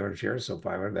how 500 shares? So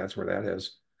 500, that's where that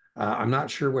is. I'm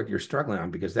not sure what you're struggling on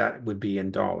because that would be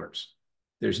in dollars.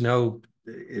 There's no,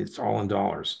 it's all in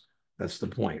dollars. That's the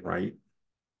point, right?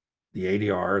 The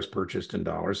ADR is purchased in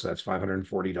dollars. So that's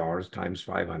 $540 times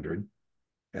 500.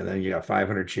 And then you got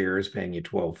 500 shares paying you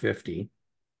 $12.50,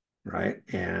 right?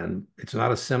 And it's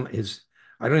not a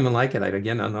I don't even like it. I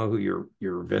don't know who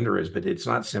your vendor is, but it's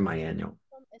not semi-annual.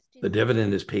 The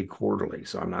dividend is paid quarterly,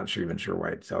 so I'm not even sure why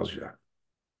it tells you that,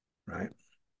 right?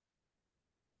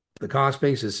 The cost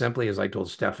base is simply, as I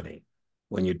told Stephanie,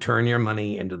 when you turn your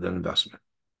money into the investment.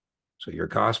 So your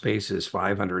cost base is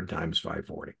 500 times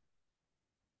 540.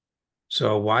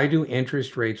 So why do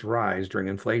interest rates rise during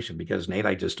inflation? Because, Nate,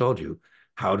 I just told you,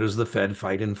 how does the Fed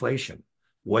fight inflation?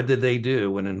 What did they do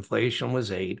when inflation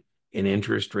was 8 and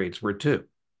interest rates were 2?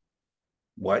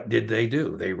 What did they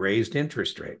do? They raised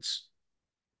interest rates.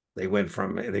 They went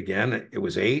from, again, it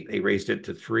was 8. They raised it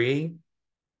to 3.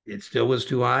 It still was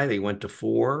too high. They went to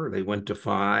 4. They went to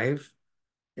 5.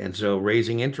 And so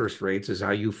raising interest rates is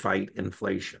how you fight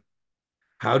inflation.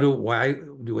 Why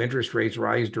do interest rates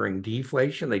rise during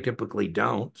deflation? They typically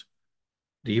don't.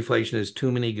 Deflation is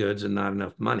too many goods and not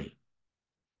enough money.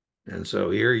 And so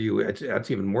here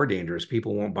that's even more dangerous.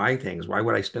 People won't buy things. Why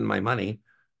would I spend my money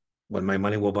when my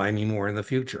money will buy me more in the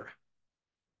future?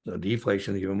 So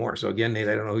deflation is even more. So again, Nate,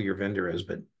 I don't know who your vendor is,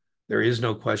 but there is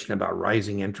no question about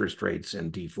rising interest rates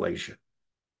and deflation.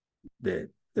 The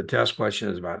test question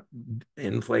is about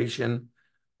inflation,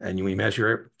 and we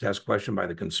measure test question by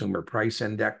the consumer price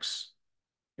index.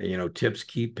 And, tips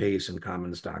keep pace and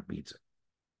common stock beats it.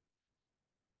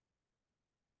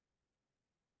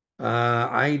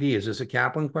 ID, is this a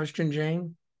Kaplan question,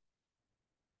 Jane?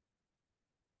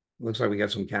 Looks like we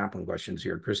got some Kaplan questions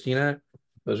here. Christina,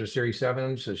 those are series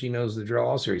 7, so she knows the drill,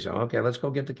 all series 7. Okay, let's go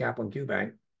get the Kaplan Q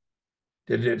bank.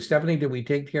 Stephanie, did we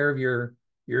take care of your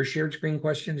shared screen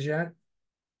questions yet?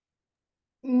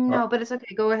 No, but it's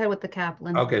okay. Go ahead with the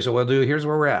Kaplan. Okay, so here's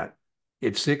where we're at.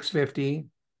 It's 6:50.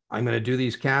 I'm going to do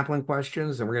these Kaplan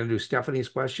questions, and we're going to do Stephanie's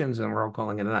questions, and we're all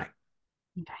calling it a night.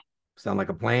 Okay. Sound like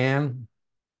a plan?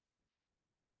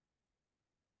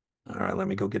 All right, let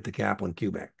me go get the Kaplan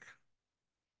Q bank.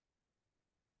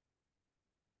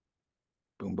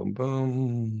 Boom, boom,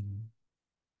 boom.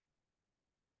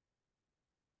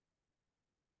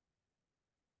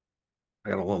 I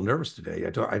got a little nervous today.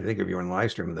 I think if you were in the live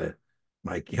stream that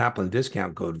my Kaplan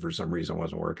discount code for some reason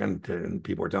wasn't working, and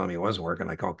people were telling me it wasn't working.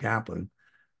 I called Kaplan,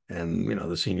 and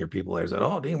the senior people there said,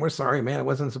 "Oh, Dean, we're sorry, man. It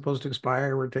wasn't supposed to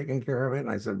expire. We're taking care of it."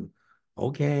 And I said,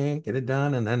 "Okay, get it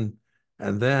done." And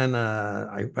then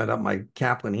I found out my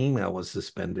Kaplan email was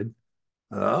suspended.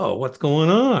 Oh, what's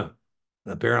going on?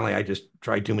 Apparently, I just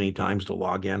tried too many times to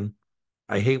log in.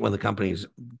 I hate when the company's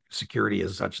security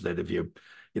is such that if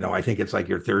I think it's like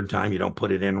your third time you don't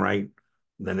put it in right,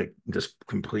 then it just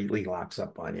completely locks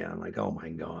up on you. I'm like, oh my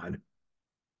God.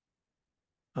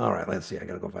 All right, let's see. I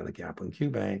got to go find the Kaplan Q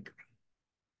bank.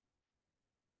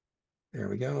 There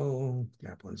we go.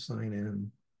 Kaplan sign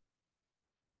in.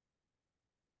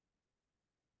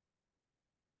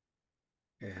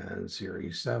 And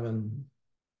series 7.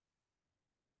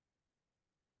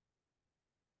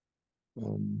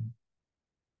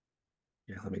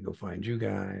 Yeah, let me go find you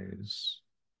guys.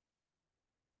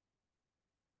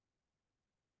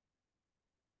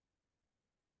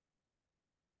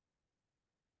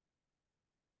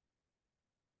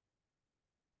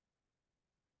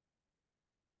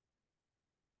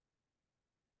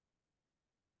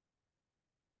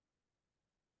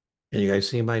 Can you guys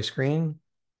see my screen?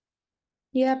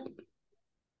 Yep.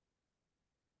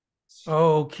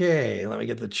 Okay, let me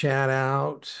get the chat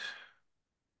out.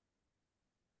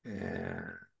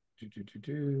 And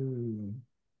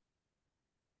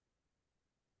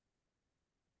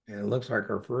And it looks like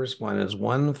our first one is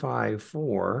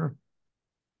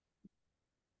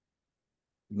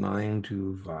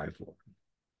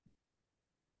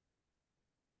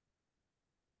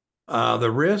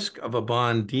The risk of a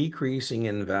bond decreasing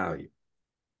in value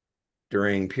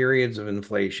during periods of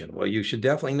inflation. Well, you should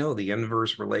definitely know the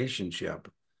inverse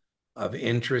relationship of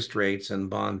interest rates and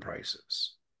bond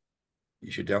prices.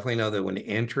 You should definitely know that when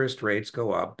interest rates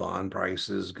go up, bond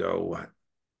prices go what?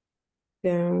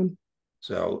 Down.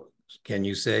 So can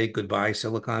you say goodbye,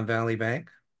 Silicon Valley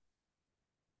Bank?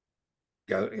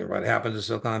 What happened to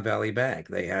Silicon Valley Bank?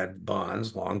 They had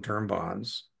bonds, long-term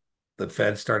bonds. The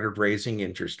Fed started raising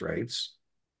interest rates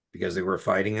because they were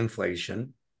fighting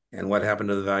inflation. And what happened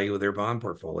to the value of their bond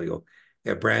portfolio?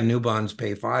 If brand new bonds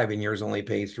pay 5 and yours only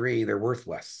pay 3, they're worth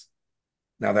less.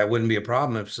 Now, that wouldn't be a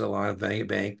problem if Silicon Valley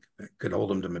Bank could hold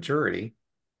them to maturity.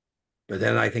 But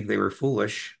then I think they were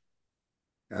foolish.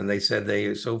 And they said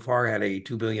they so far had a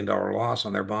 $2 billion loss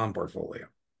on their bond portfolio.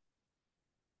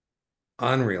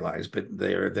 Unrealized, but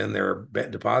their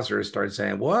depositors started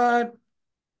saying, "What?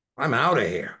 I'm out of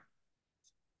here."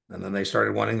 And then they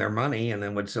started wanting their money. And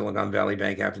then what Silicon Valley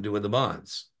Bank have to do with the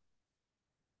bonds?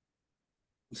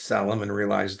 Sell them and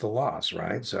realize the loss,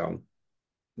 right? So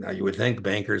now you would think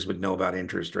bankers would know about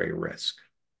interest rate risk.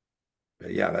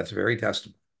 But yeah, that's very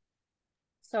testable.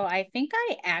 So I think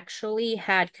I actually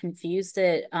had confused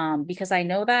it because I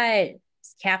know that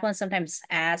Kaplan sometimes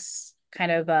asks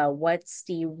kind of what's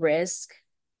the risk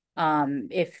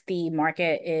if the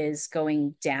market is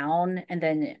going down, and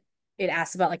then it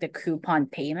asks about like the coupon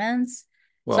payments.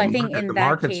 Well, So I think in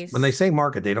that case, when they say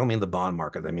market, they don't mean the bond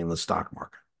market, they mean the stock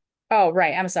market. oh,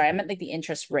 right. I'm sorry. I meant like the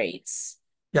interest rates.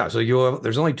 Yeah, so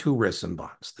there's only 2 risks in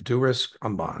bonds. The 2 risks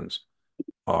on bonds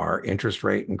are interest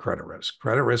rate and credit risk.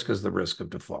 Credit risk is the risk of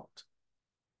default.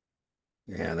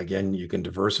 And again, you can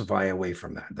diversify away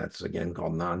from that. That's again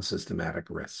called non-systematic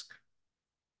risk.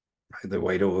 The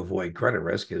way to avoid credit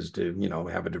risk is to,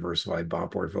 have a diversified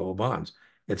bond portfolio of bonds.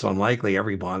 It's unlikely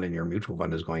every bond in your mutual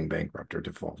fund is going bankrupt or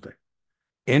defaulting.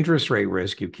 Interest rate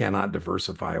risk, you cannot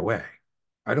diversify away.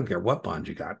 I don't care what bond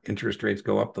you got. Interest rates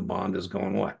go up, the bond is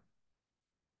going what?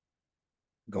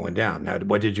 Going down. Now,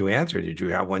 what did you answer? Did you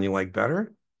have one you like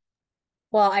better?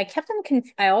 Well, I kept them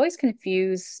I always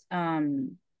confuse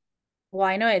well,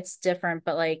 I know it's different,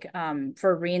 but like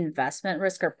for reinvestment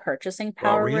risk or purchasing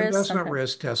Well, power risk. reinvestment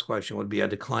risk test question would be a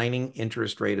declining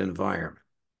interest rate environment.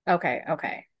 Okay,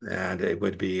 okay. And it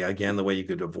would be, again, the way you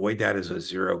could avoid that is a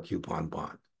 0 coupon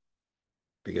bond.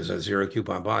 because a zero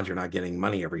coupon bond, you're not getting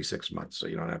money every 6 months, so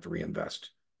you don't have to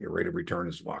reinvest. Your rate of return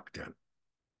is locked in.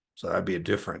 So that'd be a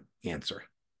different answer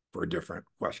for a different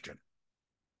question.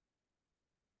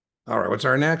 All right, what's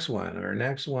our next one? Our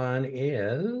next one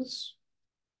is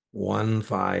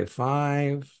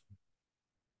 155.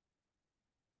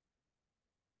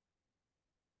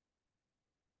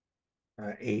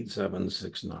 Uh,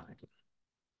 8769.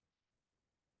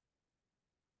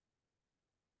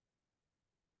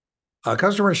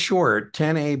 Customer short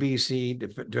 10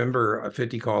 ABC, November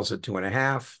 50 calls at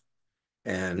 2.5,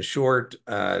 and short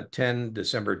 10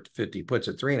 December 50 puts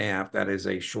at 3.5. That is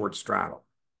a short straddle.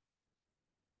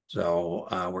 So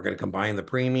we're going to combine the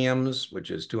premiums,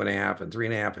 which is 2.5 and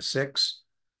 3.5 is 6.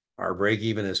 Our break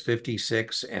even is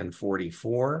 56 and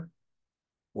 44.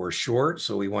 We're short,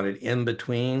 so we wanted in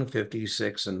between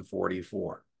 56 and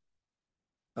 44.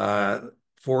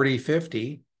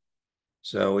 40-50.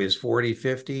 So is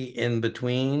 40-50 in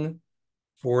between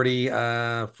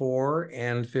 44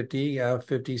 and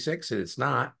 56? It's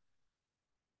not.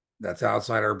 That's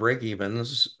outside our break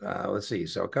evens. Let's see.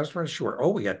 So customer is short. Oh,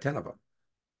 we got 10 of them.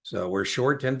 So we're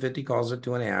short 1050 calls at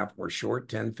 2.5. We're short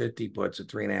 1050 puts at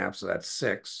 3.5. So that's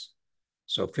 6.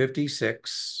 So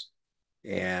 56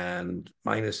 and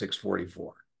minus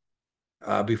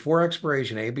 644. Before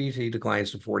expiration, ABC declines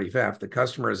to 45. The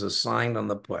customer is assigned on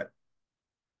the put.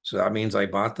 So that means I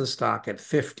bought the stock at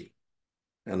 50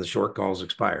 and the short calls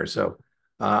expire. So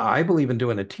I believe in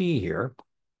doing a T here.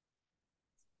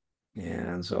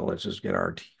 And so let's just get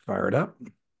our T fired up.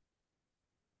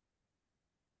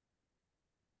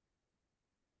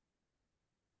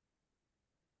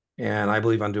 And I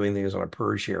believe I'm doing these on a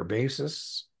per share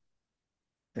basis.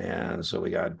 And so we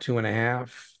got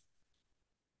 2.5.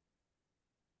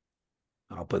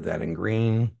 I'll put that in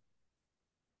green.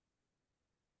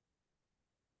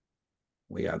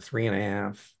 We got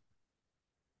 3.5.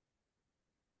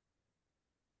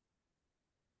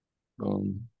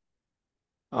 Boom.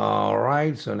 All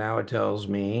right, so now it tells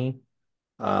me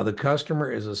the customer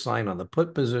is assigned on the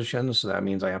put position, so that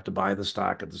means I have to buy the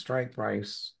stock at the strike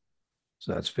price.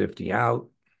 So that's 50 out.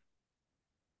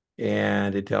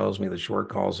 And it tells me the short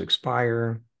calls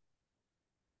expire.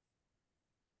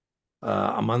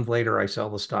 A month later, I sell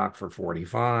the stock for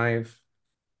 45.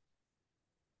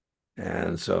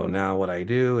 And so now what I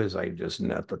do is I just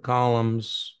net the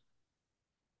columns.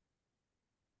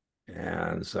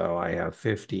 And so I have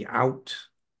 50 out.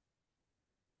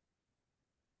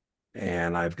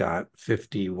 And I've got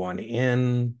 51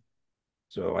 in.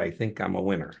 So I think I'm a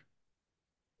winner.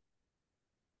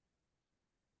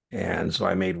 And so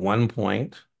I made 1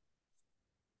 point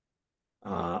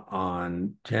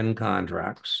on 10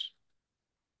 contracts,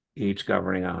 each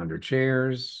governing 100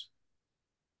 shares,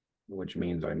 which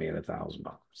means I made $1,000.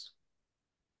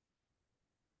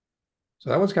 So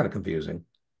that was kind of confusing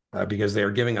because they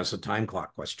were giving us a time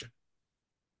clock question,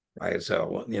 right?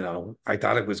 So, I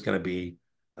thought it was going to be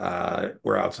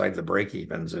we're outside the break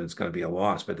evens and it's going to be a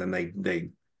loss, but then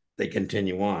they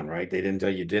continue on, right? They didn't tell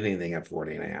you did anything at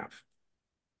 40.5.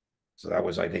 So that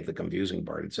was, I think, the confusing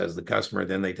part. It says the customer,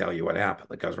 then they tell you what happened.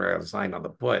 The customer has signed on the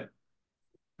put.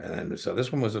 And then, so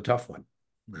this one was a tough one.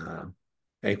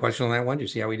 Any question on that one? Do you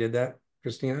see how we did that,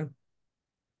 Christina?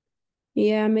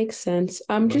 Yeah, makes sense.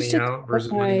 Money out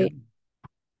versus money in.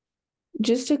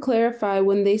 Just to clarify,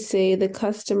 when they say the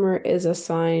customer is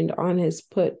assigned on his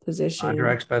put position.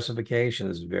 Contract specification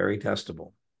is very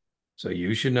testable. So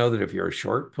you should know that if you're a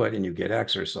short put and you get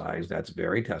exercised, that's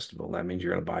very testable. That means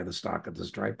you're going to buy the stock at the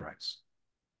strike price.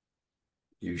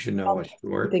 You should know a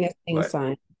short Thing put,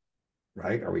 assigned.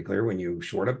 right? Are we clear? When you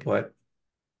short a put,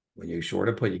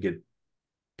 you get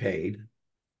paid.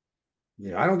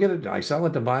 I don't get it. I sell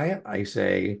it to buy it. I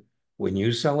say, when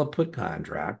you sell a put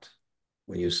contract,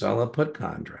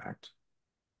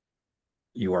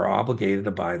 you are obligated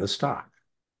to buy the stock.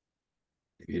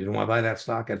 If you didn't want to buy that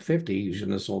stock at 50, you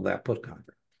shouldn't have sold that put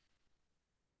contract.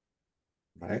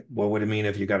 Right? What would it mean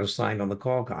if you got assigned on the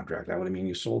call contract? That would mean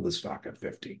you sold the stock at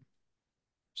 50.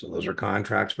 So those are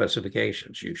contract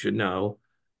specifications. You should know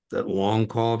that long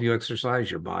call, if you exercise,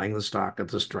 you're buying the stock at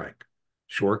the strike.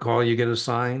 Short call, you get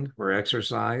assigned or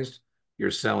exercised,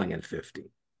 you're selling at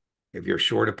 50. If you're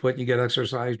short a put, you get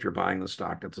exercised, you're buying the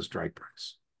stock at the strike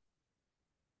price.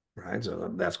 Right?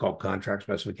 So that's called contract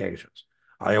specifications.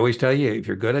 I always tell you, if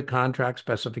you're good at contract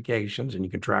specifications and you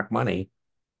can track money,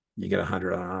 you get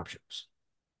 100 on options.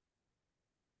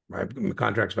 Right?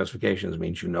 Contract specifications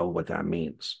means you know what that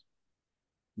means.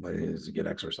 But it is to get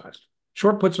exercised.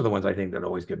 Short puts are the ones I think that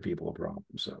always give people a problem.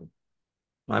 So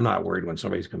I'm not worried when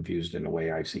somebody's confused in a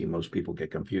way I see most people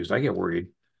get confused. I get worried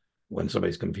when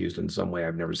somebody's confused in some way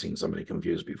I've never seen somebody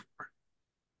confused before.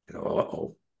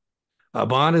 Uh-oh. A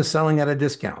bond is selling at a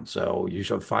discount, so you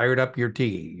should fire up your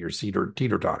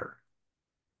teeter-totter.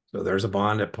 So there's a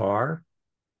bond at par.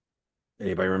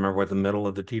 Anybody remember what the middle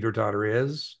of the teeter-totter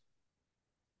is?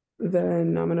 The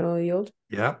nominal yield.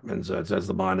 Yep, and so it says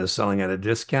the bond is selling at a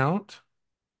discount.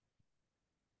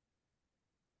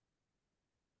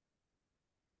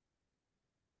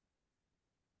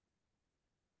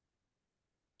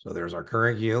 So there's our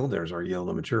current yield, there's our yield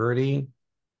to maturity,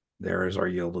 there is our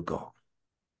yield to call.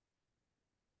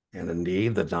 And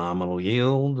indeed, the nominal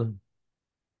yield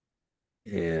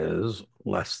is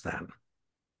less than.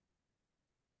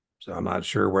 So I'm not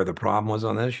sure where the problem was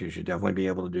on this. You should definitely be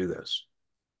able to do this.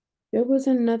 There was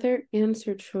another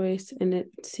answer choice, and it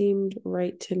seemed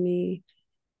right to me.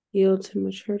 Yield to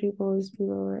maturity will always be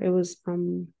lower. It was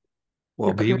Well,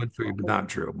 the B current. would be not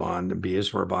true. Bond and B is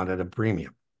for a bond at a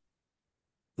premium.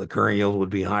 The current yield would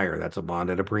be higher. That's a bond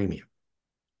at a premium.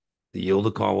 The yield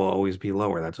to call will always be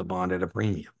lower. That's a bond at a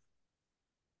premium.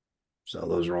 So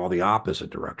those are all the opposite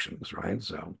directions, right?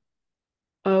 So,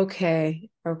 Okay.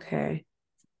 yep.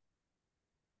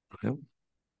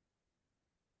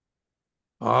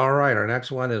 All right. Our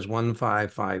next one is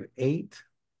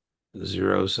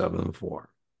 1558074.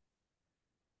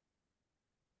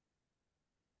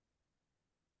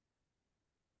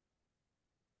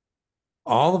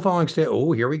 All the following state.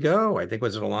 Oh, here we go. I think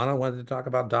was it Alana wanted to talk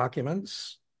about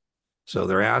documents. So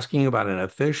they're asking about an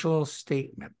official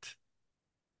statement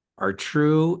are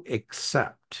true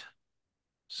except.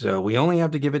 So we only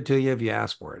have to give it to you if you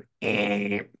ask for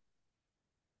it.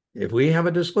 If we have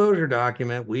a disclosure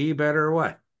document, we better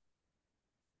what?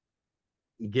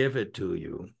 Give it to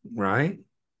you, right?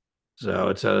 So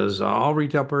it says all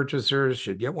retail purchasers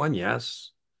should get one.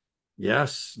 Yes,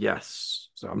 yes, yes.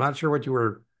 So I'm not sure what you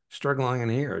were struggling in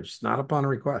here. It's not upon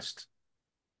request.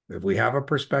 If we have a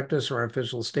prospectus or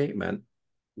official statement,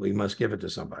 we must give it to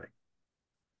somebody.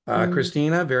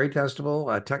 Christina, very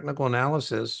testable. Technical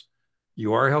analysis.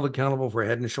 You are held accountable for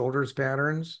head and shoulders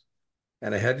patterns.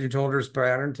 And a head and shoulders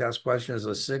pattern test question is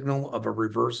a signal of a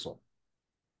reversal.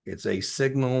 It's a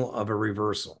signal of a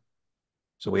reversal.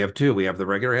 So we have two. We have the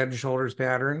regular head and shoulders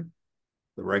pattern.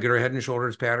 The regular head and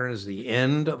shoulders pattern is the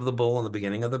end of the bull and the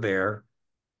beginning of the bear.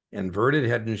 Inverted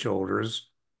head and shoulders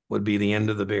would be the end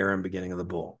of the bear and beginning of the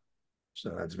bull.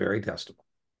 So that's very testable.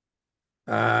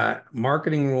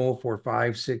 Marketing rule for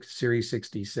 5/6 Series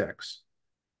 66.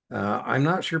 I'm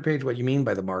not sure, Paige, what you mean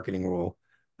by the marketing rule.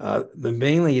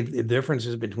 Mainly the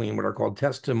differences between what are called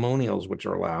testimonials, which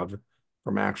are allowed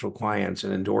from actual clients,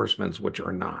 and endorsements, which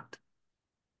are not,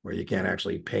 where you can't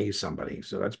actually pay somebody.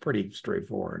 So that's pretty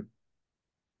straightforward.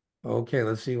 Okay,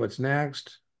 let's see what's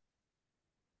next.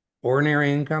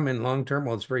 Ordinary income and long-term.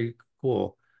 Well, it's very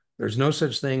cool. There's no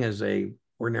such thing as a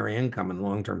ordinary income and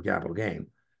long-term capital gain.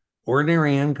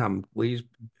 Ordinary income, please,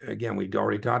 again, we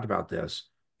already talked about this,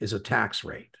 is a tax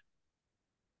rate.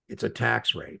 It's a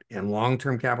tax rate. And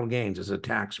long-term capital gains is a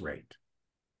tax rate.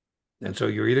 And so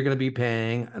you're either going to be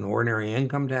paying an ordinary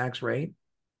income tax rate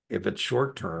if it's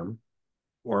short-term,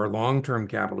 or a long-term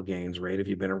capital gains rate if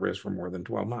you've been at risk for more than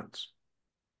 12 months.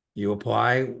 You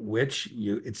apply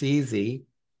it's easy.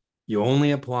 You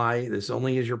only apply, this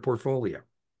only is your portfolio.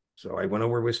 So I went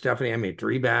over with Stephanie, I made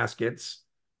 3 baskets.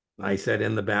 I said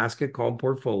in the basket called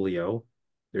portfolio,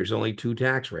 there's only 2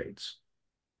 tax rates: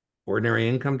 ordinary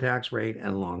income tax rate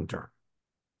and long-term.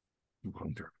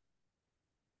 Long-term.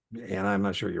 And I'm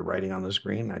not sure you're writing on the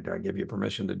screen. I give you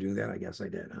permission to do that. I guess I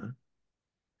did,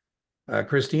 huh?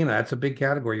 Christina, that's a big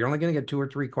category. You're only going to get 2 or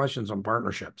 3 questions on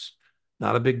partnerships.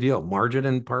 Not a big deal. Margin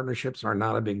and partnerships are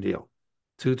not a big deal.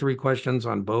 2, 3 questions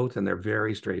on both, and they're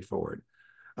very straightforward.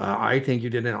 I think you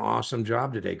did an awesome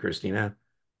job today, Christina.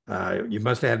 You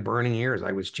must have had burning ears.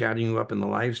 I was chatting you up in the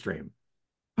live stream,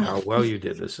 how well you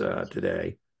did this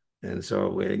today. And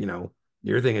so,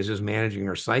 your thing is just managing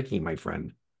your psyche, my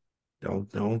friend.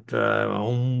 Don't go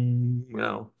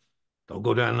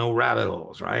down no rabbit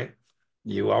holes, right?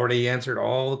 You already answered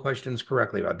all the questions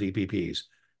correctly about DPPs.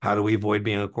 How do we avoid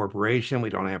being a corporation? We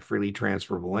don't have freely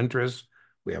transferable interests.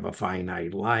 We have a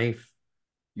finite life.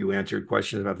 You answered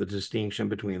questions about the distinction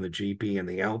between the GP and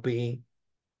the LP.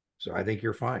 So I think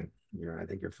you're fine. I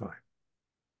think you're fine.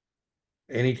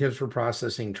 Any tips for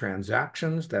processing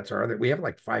transactions? We have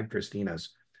like 5 Christinas.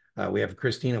 We have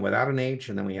Christina without an H,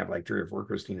 and then we have like 3 or 4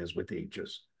 Christinas with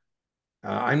H's.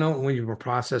 I know when you were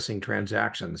processing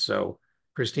transactions. So,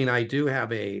 Christina, I do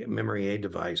have a memory aid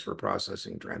device for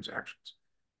processing transactions.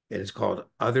 It is called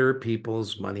Other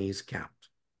People's Monies Count,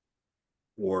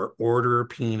 or Order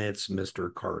Peanuts,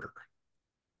 Mr. Carter.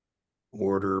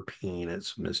 Order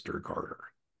Peanuts, Mr. Carter.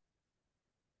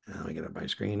 Let me get up my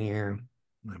screen here.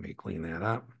 Let me clean that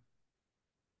up.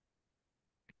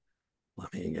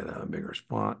 Let me get a bigger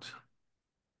spot.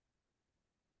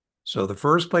 So the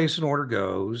first place an order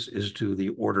goes is to the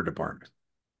order department.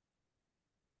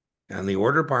 And the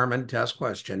order department test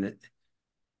question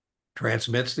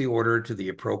transmits the order to the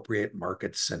appropriate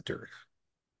market center,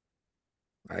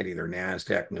 right? Either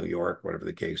NASDAQ, New York, whatever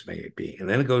the case may be. And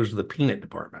then it goes to the peanut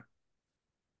department,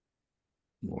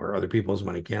 or other people's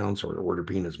money counts, or order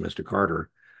peanuts, Mr. Carter.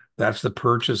 That's the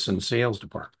purchase and sales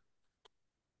department.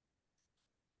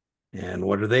 And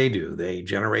what do? They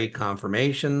generate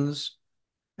confirmations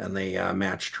and they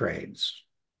match trades.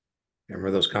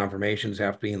 Remember, those confirmations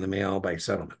have to be in the mail by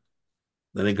settlement.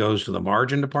 Then it goes to the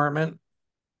margin department,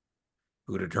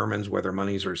 who determines whether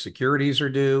monies or securities are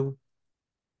due.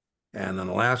 And then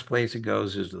the last place it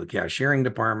goes is to the cashiering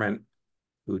department,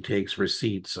 who takes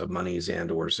receipts of monies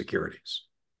and or securities.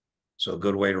 So a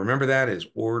good way to remember that is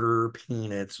order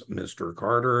peanuts, Mr.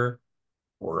 Carter,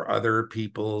 or other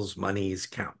people's monies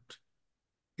count.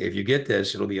 If you get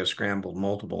this, it'll be a scrambled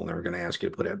multiple, and they're going to ask you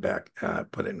to put it back,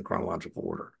 put it in chronological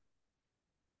order.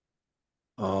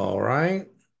 All right.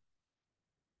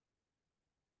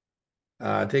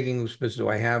 Taking, do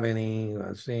I have any,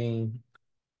 let's see.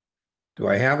 Do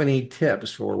I have any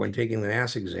tips for when taking the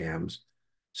NAS exams,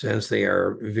 since they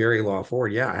are very law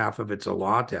forward? Yeah, half of it's a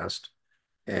law test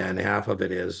and half of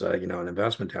it is, an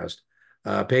investment test.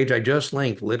 Page I just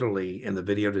linked literally in the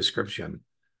video description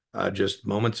just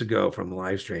moments ago from the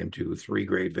live stream to 3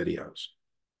 great videos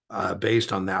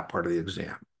based on that part of the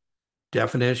exam.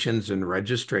 Definitions and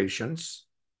registrations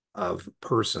of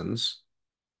persons,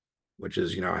 which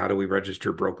is, how do we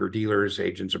register broker-dealers,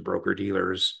 agents of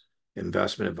broker-dealers,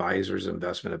 investment advisors,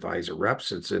 investment advisor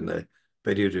reps. It's in the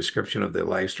video description of the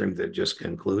live stream that just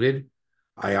concluded.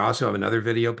 I also have another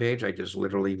video page I just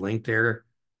literally linked there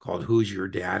called Who's Your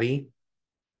Daddy?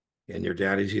 And your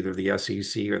daddy's either the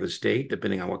SEC or the state,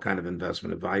 depending on what kind of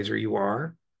investment advisor you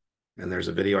are. And there's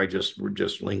a video I just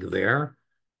linked there.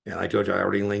 And I told you I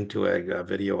already linked to a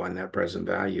video on net present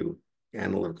value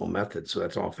analytical method. So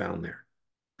that's all found there.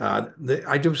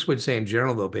 I just would say in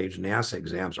general, though, Paige, NASA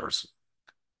exams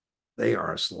they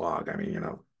are a slog. I mean,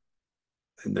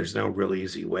 and there's no real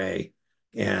easy way.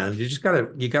 And you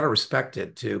gotta respect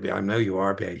it too. I know you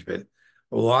are, Paige, but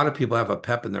a lot of people have a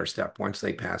pep in their step once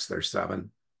they pass their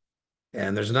 7.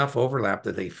 And there's enough overlap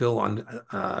that they feel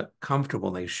comfortable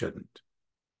and they shouldn't.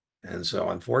 And so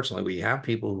unfortunately, we have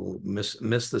people who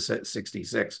miss the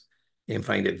 66 and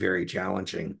find it very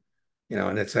challenging.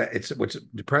 And it's what's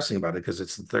depressing about it, because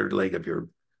it's the third leg of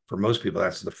for most people,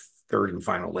 that's the third and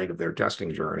final leg of their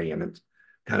testing journey. And it's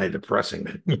kind of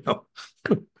depressing,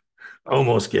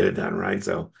 almost get it done, right?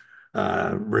 So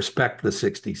respect the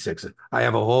 66. I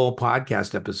have a whole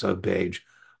podcast episode page.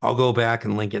 I'll go back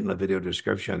and link it in the video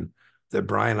description that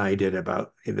Brian and I did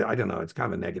about, I don't know, it's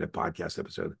kind of a negative podcast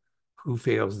episode. Who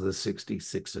fails the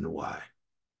 66 and why?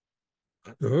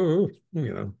 We're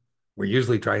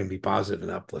usually trying to be positive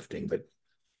and uplifting, but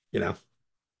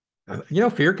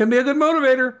fear can be a good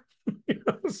motivator.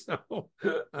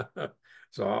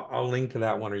 So I'll link to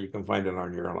that one, or you can find it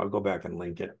on your own. I'll go back and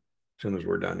link it as soon as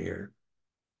we're done here.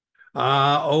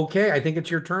 Okay, I think it's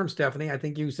your turn, Stephanie. I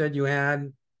think you said you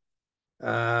had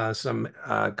some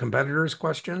competitors'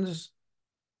 questions.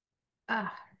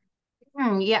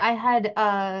 Yeah, I had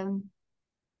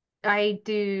I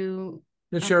do.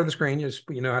 Just share the screen.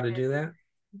 You know how to do that?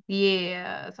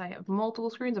 Yes, I have multiple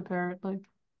screens apparently.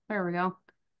 There we go.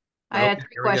 I Okay, had 3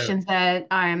 here we go. questions that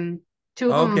I'm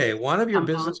 2 of them. Okay, one of your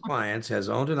business clients has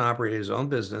owned and operated his own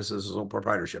business as his own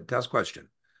proprietorship. Test question.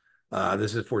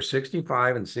 This is for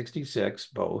 65 and 66,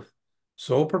 both.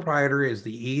 Sole proprietor is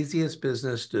the easiest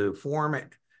business to form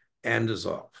and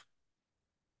dissolve,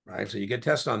 right? So you get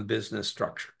tested on business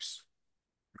structures,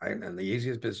 right? And the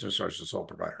easiest business structure is sole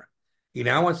proprietor. He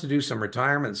now wants to do some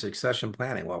retirement succession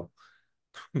planning. Well,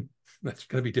 that's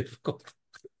going to be difficult.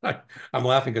 I'm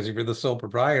laughing because if you're the sole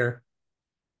proprietor,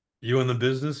 you and the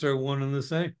business are one and the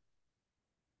same,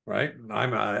 right?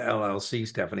 I'm a LLC,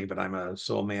 Stephanie, but I'm a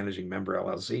sole managing member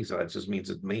LLC, so that just means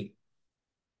it's me,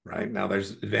 right? Now,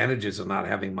 there's advantages of not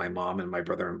having my mom and my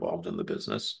brother involved in the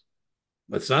business,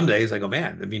 but some days I go,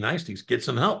 man, it'd be nice to get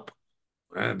some help.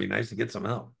 Right? It'd be nice to get some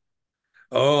help.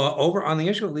 Oh, over on the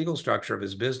issue of legal structure of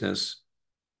his business,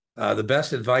 the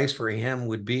best advice for him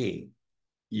would be,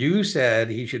 you said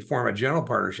he should form a general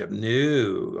partnership.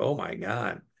 No, oh my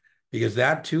God, because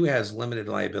that too has limited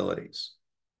liabilities,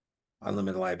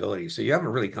 unlimited liabilities. So you haven't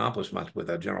really accomplished much with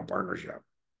a general partnership.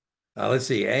 Let's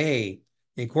see.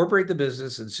 Incorporate the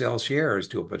business and sell shares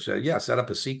to it. So yeah, set up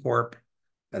a C Corp,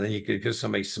 and then you could give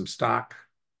somebody some stock.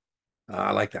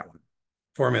 I like that one.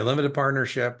 Form a limited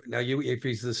partnership. Now, if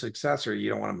he's the successor, you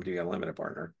don't want him to be a limited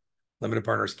partner. limited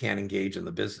partners can't engage in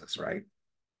the business, right?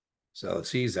 So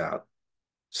C's out.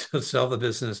 So sell the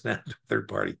business now to a third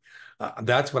party.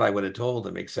 That's what I would have told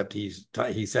him, except he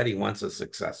said he wants a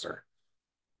successor,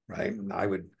 right? And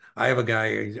I have a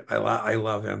guy, I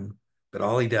love him, but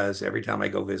all he does every time I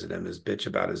go visit him is bitch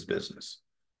about his business.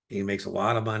 He makes a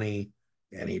lot of money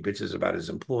and he bitches about his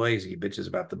employees. He bitches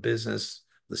about the business,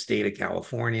 the state of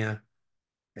California.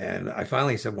 And I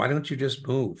finally said, why don't you just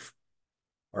move?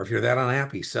 Or if you're that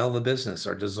unhappy, sell the business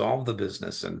or dissolve the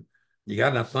business. And you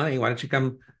got enough money, why don't you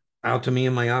come out to me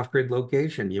in my off-grid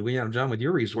location? John, with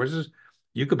your resources,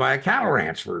 you could buy a cattle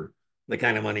ranch for the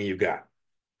kind of money you got,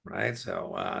 right?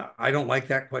 So I don't like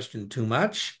that question too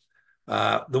much.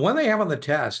 The one they have on the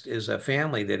test is a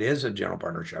family that is a general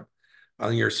partnership.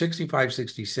 On year 65,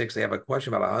 66, they have a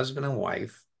question about a husband and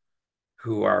wife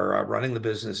who are running the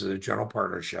business as a general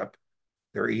partnership.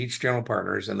 They're each general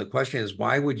partners. And the question is,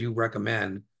 why would you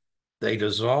recommend they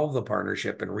dissolve the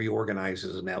partnership and reorganize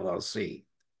as an LLC?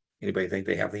 Anybody think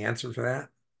they have the answer for that?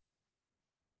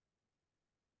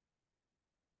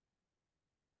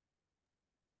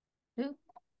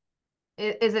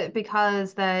 Is it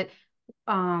because that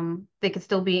they could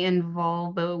still be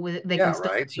involved, but they Yeah, can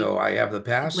still right. be So I have the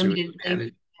pass-through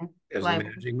limited as the liable?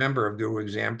 managing member of Guru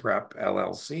Exam Prep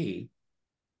LLC,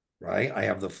 right? I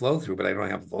have the flow through, but I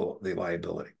don't have the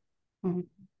liability, Mhm.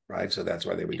 right? So that's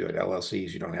why they would do it.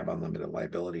 LLCs, you don't have unlimited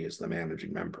liability as the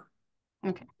managing member.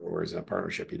 Okay. Or as a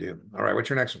partnership, you do. All right, what's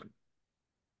your next one?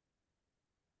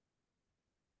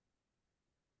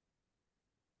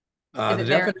 Is The it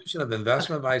there? definition of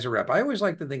investment advisor rep. I always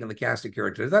like to think of the cast of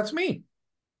characters. That's me.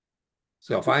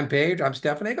 So if I'm Paige, I'm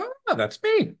Stephanie. I go, oh, that's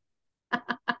me.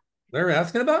 They're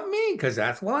asking about me because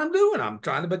that's what I'm doing. I'm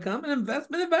trying to become an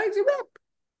investment advisor rep.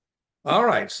 All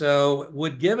right. So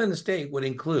would given state would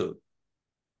include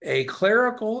a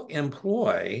clerical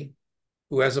employee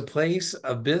who has a place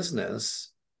of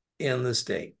business in the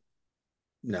state.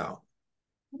 No,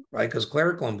 right? Because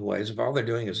clerical employees, if all they're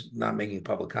doing is not making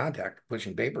public contact,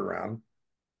 pushing paper around,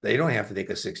 they don't have to take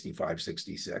a 65,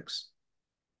 66,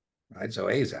 right? So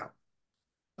A's out.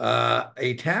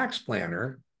 A tax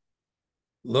planner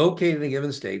located in a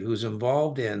given state who's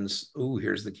involved in,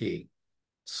 here's the key,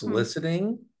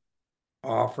 soliciting,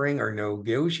 offering, or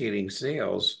negotiating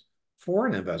sales for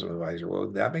an investment advisor.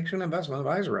 Well, that makes you an investment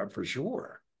advisor up for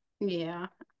sure. Yeah.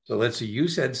 So let's see, you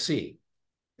said C.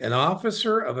 An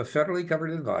officer of a federally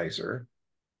covered advisor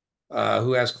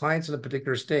who has clients in a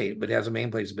particular state, but has a main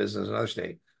place of business in another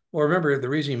state. Well, remember, the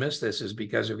reason you missed this is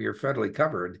because if you're federally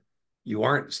covered, you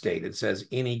aren't state. It says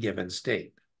any given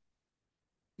state.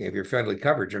 If you're federally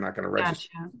covered, you're not going to register.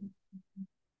 Gotcha.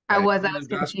 Right? I An was investment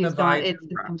confused on advisor. it.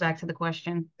 It comes back to the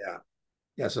question. Yeah.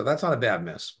 Yeah. So that's not a bad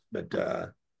miss,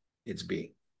 but it's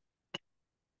B.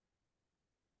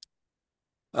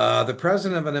 The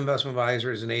president of an investment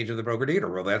advisor is an agent of the broker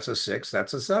dealer. Well, that's a 6.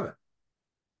 That's a 7.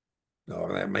 No,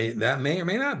 that may or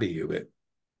may not be you. But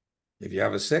if you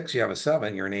have a 6, you have a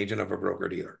 7. You're an agent of a broker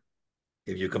dealer.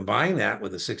 If you combine that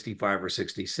with a 65 or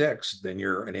 66, then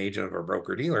you're an agent of a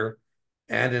broker dealer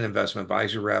and an investment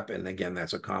advisor rep. And again,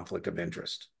 that's a conflict of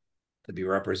interest to be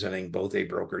representing both a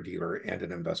broker dealer and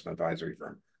an investment advisory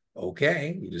firm.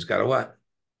 Okay, you just got to what?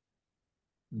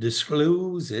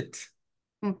 Disclose it.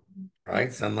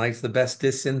 Right? Sunlight's the best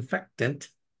disinfectant.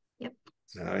 Yep.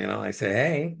 So, I say,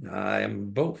 hey, I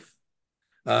am both.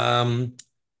 The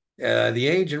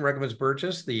agent recommends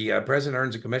purchase. The president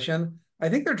earns a commission. I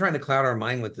think they're trying to cloud our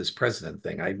mind with this president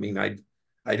thing. I mean, I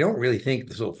don't really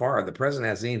think so far the president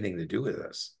has anything to do with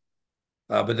this,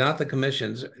 but not the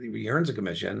commissions. He earns a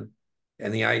commission,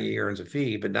 and the IE earns a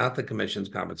fee, but not the commission's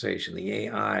compensation. The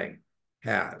AI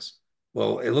has.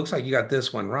 Well, it looks like you got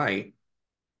this one right.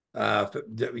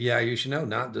 Yeah, you should know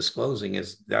not disclosing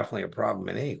is definitely a problem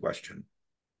in any question.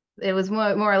 It was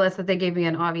more or less that they gave me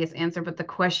an obvious answer, but the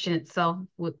question itself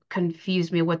would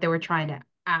confuse me what they were trying to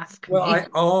ask Well, me.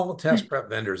 all test prep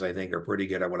vendors, I think, are pretty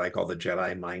good at what I call the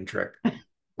Jedi mind trick,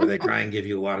 where they try and give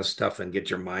you a lot of stuff and get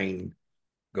your mind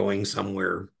going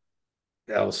somewhere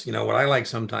else. What I like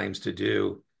sometimes to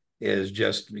do is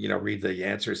just, read the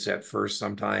answer set first,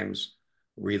 sometimes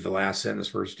read the last sentence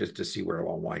first, just to see where it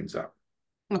all winds up.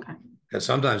 Okay. Because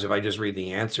sometimes if I just read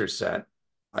the answer set,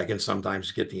 I can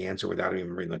sometimes get the answer without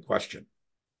even reading the question.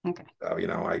 Okay.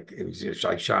 So,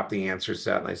 I shop the answer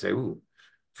set and I say, ooh,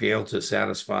 failed to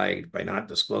satisfy by not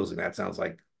disclosing. That sounds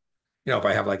like, if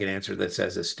I have like an answer that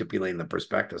says it's stipulating the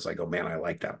prospectus, I go, man, I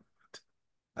like that.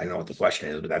 I know what the question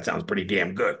is, but that sounds pretty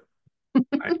damn good.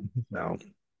 So,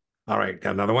 all right,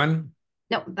 got another one?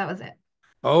 No, that was it.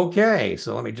 Okay,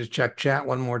 so let me just check chat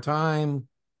one more time.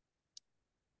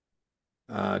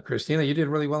 Christina, you did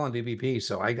really well on DVP,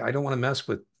 so I don't want to mess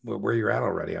with where you're at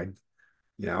already.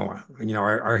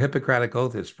 Our Hippocratic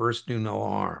oath is first do no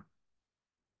harm,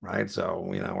 right?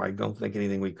 So, I don't think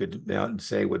anything we could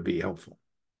say would be helpful.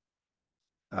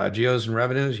 Geos and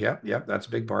revenues, yep, that's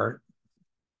a big part.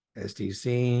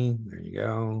 STC, there you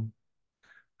go.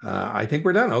 I think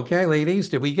we're done. Okay, ladies,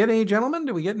 did we get any gentlemen?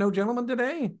 Did we get no gentlemen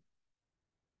today?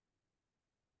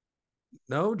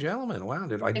 No gentlemen. Wow,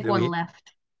 I think one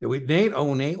left. Did we, Nate?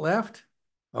 Oh, Nate left.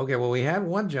 Okay, well, we had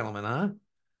one gentleman, huh?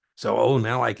 So,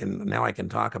 now I can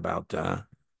talk about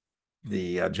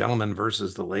the gentlemen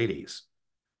versus the ladies.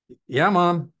 Yeah,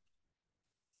 Mom.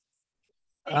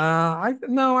 I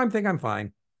think I'm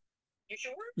fine. You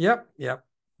sure? Yep.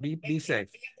 Be safe.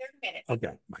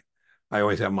 Okay. Bye. I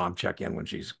always have Mom check in when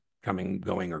she's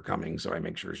going or coming, so I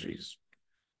make sure she's,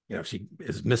 if she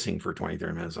is missing for 20,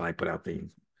 30 minutes, and I put out the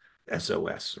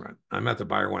SOS. Right? I'm at to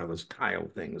buy her one of those tile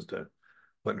things to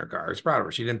put in her car. I was proud of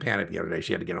her. She didn't panic the other day.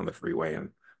 She had to get on the freeway, and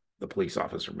the police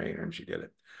officer made her, and she did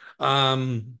it.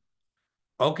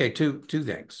 Okay, two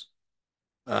things.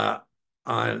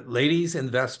 On ladies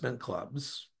investment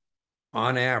clubs,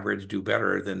 on average, do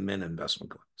better than men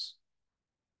investment clubs.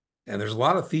 And there's a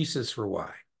lot of thesis for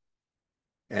why.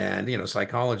 And,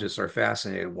 psychologists are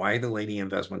fascinated why the lady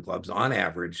investment clubs, on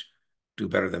average, do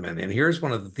better than men. And here's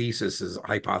one of the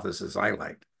hypotheses I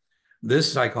liked.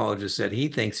 This psychologist said he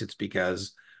thinks it's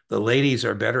because the ladies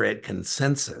are better at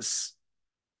consensus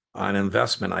on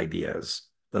investment ideas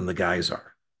than the guys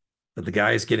are. But the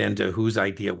guys get into whose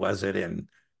idea was it, and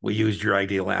we used your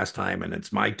idea last time, and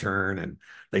it's my turn, and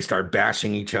they start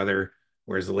bashing each other.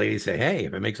 Whereas the ladies say, hey,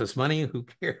 if it makes us money, who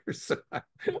cares?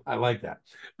 I like that.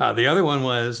 The other one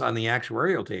was on the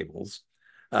actuarial tables.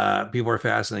 People are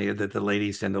fascinated that the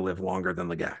ladies tend to live longer than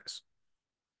the guys.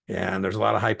 And there's a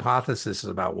lot of hypotheses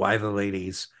about why the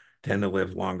ladies tend to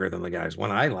live longer than the guys.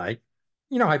 One I like,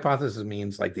 hypothesis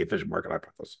means like the efficient market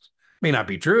hypothesis. May not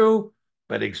be true,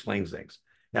 but it explains things.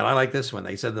 And I like this one.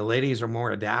 They said the ladies are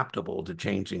more adaptable to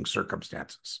changing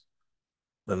circumstances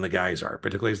than the guys are,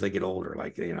 particularly as they get older.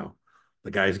 Like, the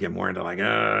guys get more into like,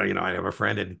 I have a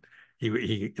friend and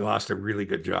he lost a really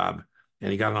good job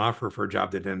and he got an offer for a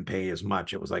job that didn't pay as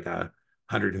much. It was like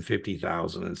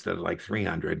 150,000 instead of like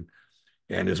 300.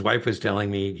 And his wife was telling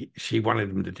me she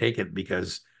wanted him to take it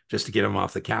because just to get him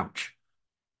off the couch.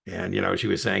 And, she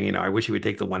was saying, I wish he would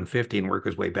take the 150 and work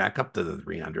his way back up to the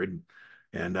 300.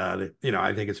 And, I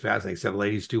think it's fascinating. Said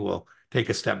ladies too will take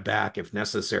a step back if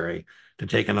necessary to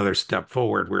take another step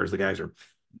forward, whereas the guys are,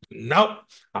 nope,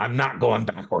 I'm not going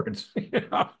backwards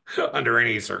under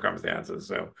any circumstances.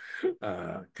 So,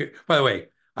 by the way,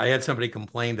 I had somebody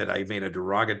complain that I made a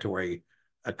derogatory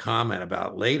comment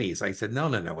about ladies. I said, no.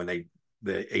 When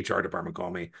the HR department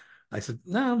called me, I said,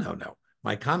 no.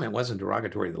 My comment wasn't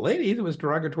derogatory to the ladies. It was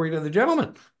derogatory to the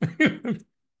gentlemen.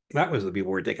 That was the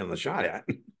people we're taking the shot at.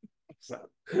 So,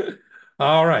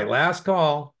 all right, last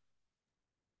call.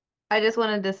 I just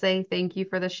wanted to say thank you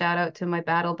for the shout out to my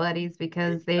battle buddies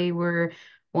because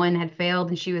one had failed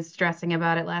and she was stressing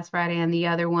about it last Friday, and the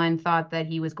other one thought that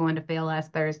he was going to fail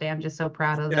last Thursday. I'm just so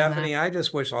proud of them. Stephanie, I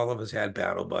just wish all of us had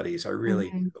battle buddies. I really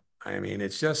do. I mean,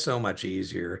 it's just so much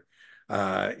easier,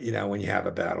 when you have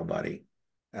a battle buddy.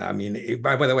 I mean,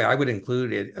 by the way, I would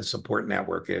include a support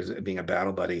network as being a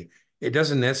battle buddy. It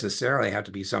doesn't necessarily have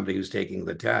to be somebody who's taking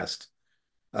the test.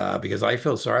 Because I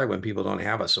feel sorry when people don't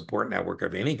have a support network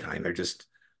of any kind.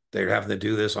 They're having to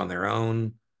do this on their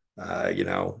own. They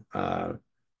don't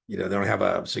have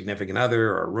a significant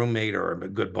other or a roommate or a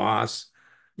good boss.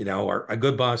 Or a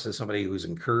good boss is somebody who's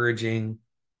encouraging.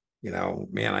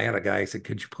 Man, I had a guy said,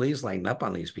 "Could you please lighten up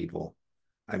on these people?"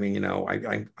 I mean,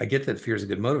 I get that fear is a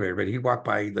good motivator, but he'd walk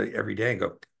by every day and go,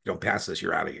 "You don't pass this,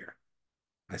 you're out of here."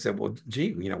 I said, well,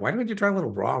 gee, why don't you try a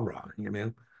little rah-rah?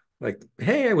 Like,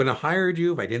 hey, I would have hired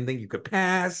you if I didn't think you could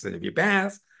pass. And if you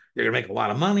pass, you're gonna make a lot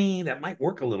of money. That might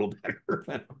work a little better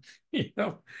than,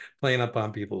 playing up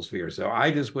on people's fears. So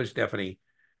I just wish Stephanie,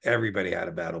 everybody had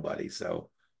a battle buddy. So,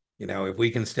 if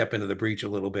we can step into the breach a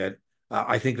little bit,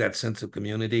 I think that sense of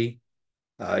community,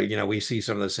 we see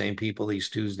some of the same people these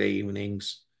Tuesday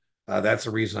evenings. That's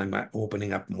the reason I'm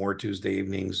opening up more Tuesday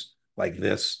evenings like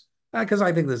this, because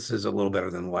I think this is a little better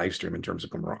than the live stream in terms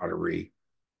of camaraderie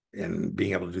and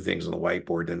being able to do things on the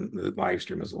whiteboard. And the live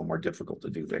stream is a little more difficult to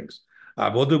do things.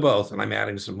 We'll do both, and I'm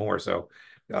adding some more. So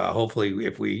hopefully,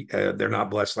 if they're not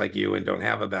blessed like you and don't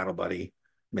have a battle buddy,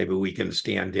 maybe we can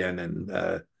stand in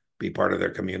and be part of their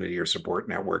community or support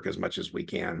network as much as we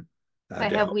can. I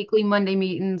have weekly Monday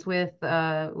meetings with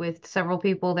several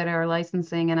people that are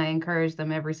licensing, and I encourage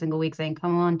them every single week saying,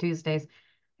 come on Tuesdays.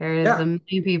 There is a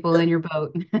million people in your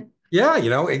boat. Yeah,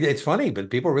 it's funny, but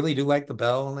people really do like the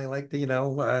bell and they like the,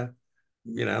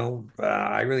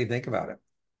 I really think about it.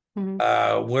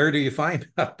 Mhm. Where do you find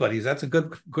buddies? That's a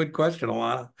good question,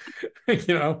 Alana.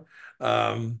 You know,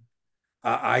 um,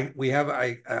 we have,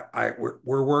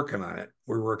 we're working on it.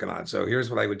 We're working on it. So here's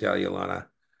what I would tell you, Alana.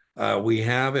 We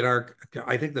have in our,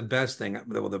 I think the best thing,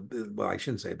 well, I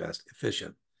shouldn't say best,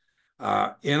 efficient.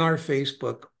 In our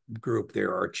Facebook group,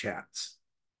 there are chats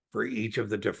for each of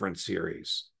the different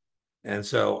series. And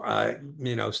so,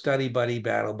 study buddy,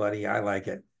 battle buddy, I like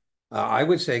it. I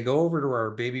would say go over to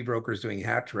our baby brokers doing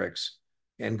hat tricks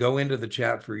and go into the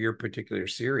chat for your particular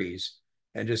series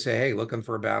and just say, hey, looking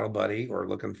for a battle buddy or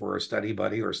looking for a study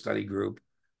buddy or study group.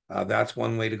 That's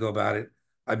one way to go about it.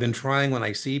 I've been trying when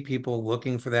I see people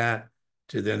looking for that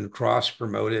to then cross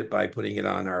promote it by putting it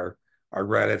on our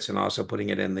Reddits and also putting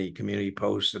it in the community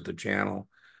posts of the channel.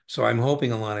 So I'm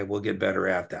hoping Alana will get better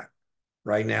at that.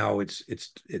 Right now,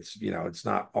 it's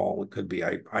not all it could be.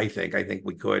 I think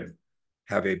we could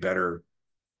have a better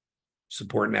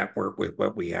support network with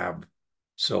what we have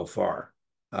so far.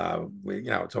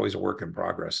 It's always a work in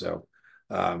progress. So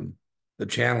the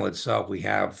channel itself, we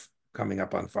have coming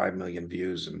up on 5 million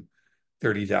views and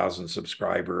 30,000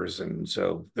 subscribers. And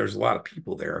so there's a lot of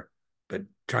people there, but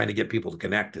trying to get people to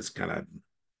connect is kind of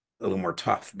a little more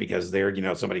tough because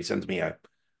somebody sends me a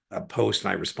post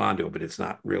and I respond to it, but it's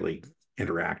not really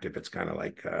interactive. It's kind of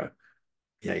like,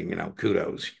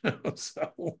 kudos.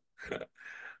 So,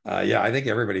 yeah, I think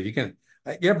everybody, if you can,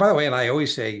 yeah, by the way, and I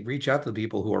always say, reach out to the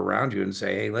people who are around you and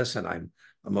say, hey, listen, I'm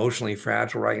emotionally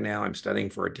fragile right now. I'm studying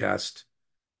for a test.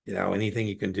 Anything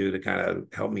you can do to kind of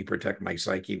help me protect my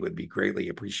psyche would be greatly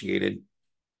appreciated.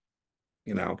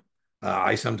 You know,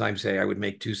 I sometimes say I would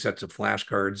make two sets of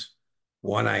flashcards.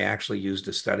 One I actually use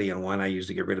to study, and one I use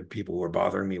to get rid of people who are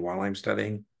bothering me while I'm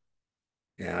studying.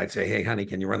 And I'd say, hey, honey,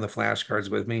 can you run the flashcards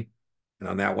with me? And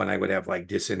on that one, I would have like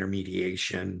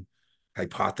disintermediation,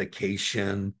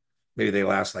 hypothecation. Maybe they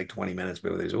last like 20 minutes,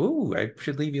 but they say, "Ooh, I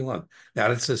should leave you alone." Now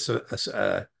that's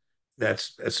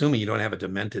assuming you don't have a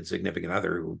demented significant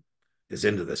other who is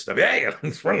into this stuff. Hey,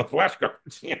 let's run the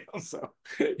flashcards. So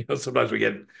sometimes we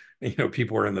get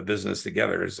people are in the business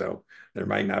together, so there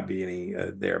might not be any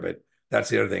there. But that's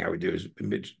the other thing I would do is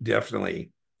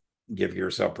definitely give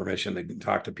yourself permission to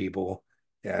talk to people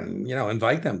and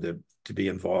invite them to be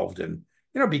involved and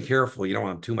be careful. You don't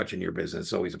want too much in your business.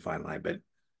 It's always a fine line, but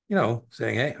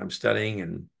saying, hey, I'm studying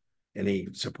and any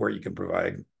support you can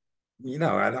provide,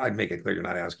 I'd make it clear you're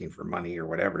not asking for money or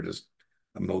whatever, just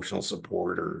emotional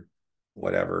support or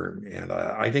whatever. And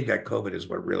I think that COVID is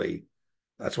what really,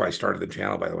 that's why I started the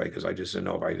channel, by the way, because I just didn't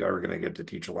know if I was ever going to get to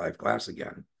teach a live class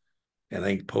again. And I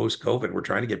think post COVID, we're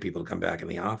trying to get people to come back in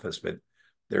the office, but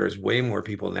there's way more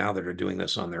people now that are doing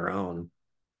this on their own,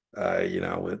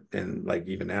 and like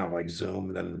even now, like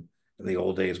Zoom than in the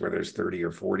old days where there's 30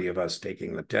 or 40 of us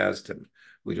taking the test and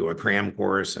we do a cram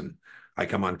course and I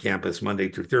come on campus Monday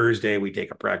through Thursday. We take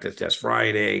a practice test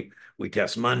Friday. We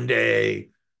test Monday.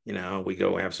 We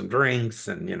go have some drinks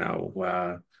and,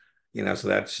 so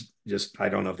that's just, I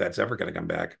don't know if that's ever going to come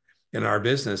back. In our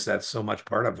business, that's so much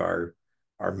part of our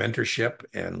mentorship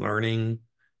and learning.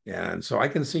 And so I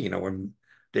can see, when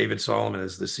David Solomon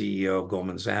is the CEO of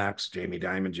Goldman Sachs, Jamie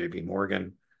Dimon, JP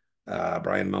Morgan,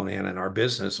 Brian Monahan, in our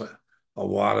business, a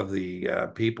lot of the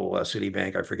people,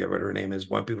 Citibank, I forget what her name is,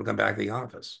 want people to come back to the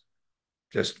office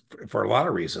just for a lot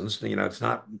of reasons. It's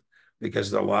not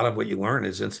because a lot of what you learn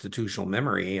is institutional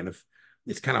memory. And if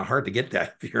it's kind of hard to get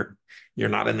that if you're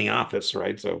not in the office,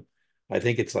 right? So I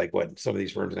think it's like what some of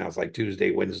these firms now, it's like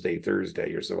Tuesday, Wednesday,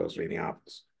 Thursday, you're supposed to be in the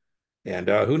office. And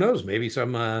who knows, maybe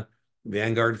some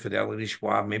Vanguard, Fidelity,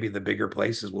 Schwab, maybe the bigger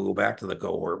places will go back to the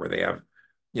cohort where they have,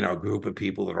 a group of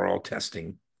people that are all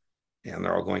testing and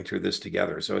they're all going through this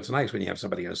together. So it's nice when you have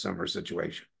somebody in a similar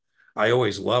situation. I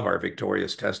always love our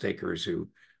victorious test takers who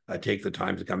take the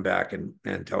time to come back and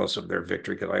tell us of their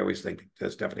victory, because I always think,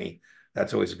 Stephanie,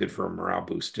 that's always good for a morale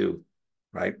boost too,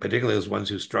 right? Particularly those ones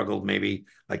who struggled. Maybe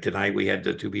like tonight, we had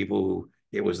the two people who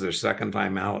it was their second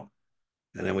time out.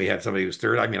 And then we had somebody who's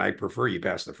third. I mean, I prefer you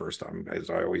pass the first time, as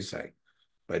I always say.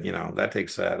 But that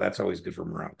takes that's always good for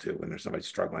morale too when there's somebody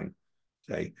struggling.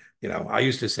 Say, I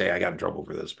used to say I got in trouble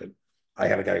for this, but I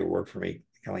had a guy who worked for me.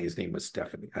 Kelly, his name was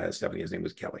Stephanie. Stephanie, his name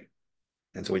was Kelly.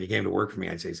 And so when you came to work for me,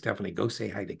 I'd say, Stephanie, go say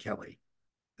hi to Kelly,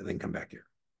 and then come back here.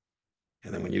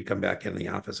 And then when you come back in the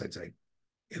office, I'd say,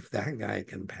 if that guy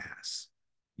can pass,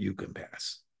 you can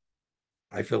pass.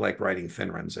 I feel like writing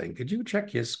Finran saying, could you check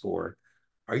his score?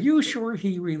 Are you sure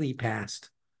he really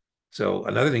passed? So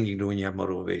another thing you can do when you have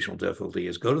motivational difficulty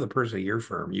is go to the person at your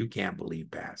firm you can't believe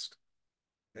passed.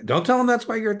 Don't tell them that's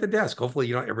why you're at the desk.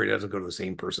 Hopefully, everybody doesn't go to the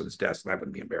same person's desk. That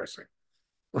would be embarrassing.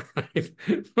 Right?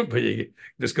 But you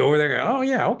just go over there and go, oh,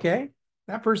 yeah, okay.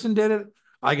 That person did it.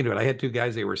 I can do it. I had two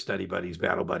guys, they were study buddies,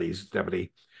 battle buddies,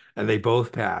 deputy, and they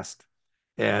both passed.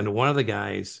 And one of the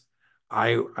guys,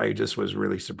 I just was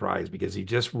really surprised because he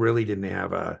just really didn't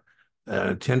have an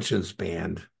attention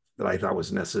span that I thought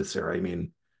was necessary. I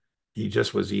mean, he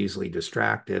just was easily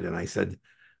distracted. And I said,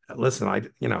 listen,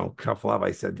 tough love.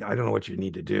 I said, I don't know what you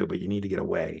need to do, but you need to get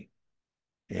away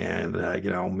and,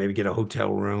 maybe get a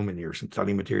hotel room and your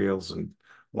study materials and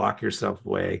lock yourself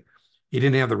away. He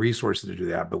didn't have the resources to do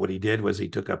that. But what he did was he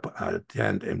took up a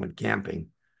tent and went camping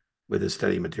with his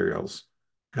study materials,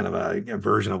 kind of a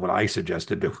version of what I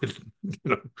suggested, but with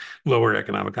lower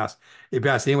economic costs. It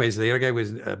passed anyways. The other guy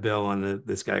was Bill, and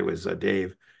this guy was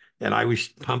Dave, and I was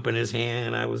pumping his hand.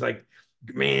 And I was like,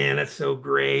 "Man, that's so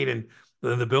great!" And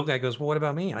then the Bill guy goes, "Well, what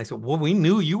about me?" And I said, "Well, we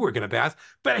knew you were going to pass,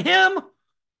 but him,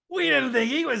 we didn't think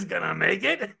he was going to make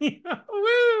it."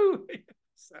 Woo!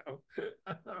 So,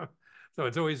 so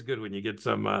it's always good when you get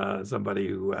somebody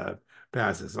who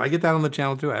passes. I get that on the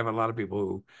channel too. I have a lot of people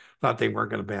who thought they weren't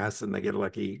going to pass, and they get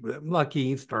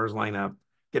lucky, stars line up,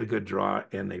 get a good draw,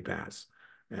 and they pass.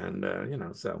 And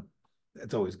so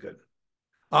it's always good.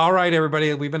 All right,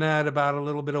 everybody, we've been at about a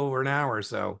little bit over an hour,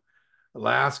 so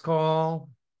last call.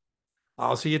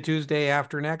 I'll see you Tuesday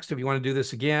after next if you want to do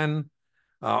this again.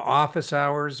 Office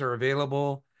hours are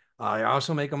available. I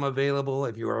also make them available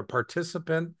if you are a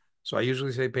participant. So I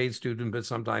usually say paid student, but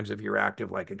sometimes if you're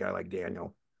active, like a guy like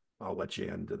Daniel, I'll let you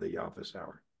into the office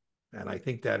hour. And I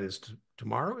think that is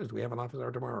tomorrow. Do we have an office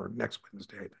hour tomorrow or next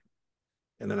Wednesday, I think.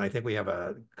 And then I think we have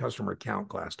a customer account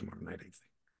class tomorrow night, I think.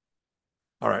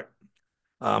 All right.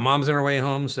 Mom's on her way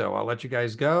home, so I'll let you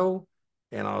guys go.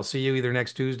 And I'll see you either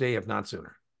next Tuesday, if not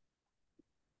sooner.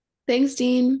 Thanks,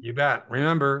 Dean. You bet.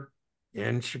 Remember,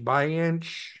 inch by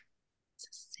inch,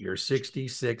 your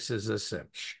 66 is a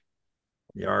cinch.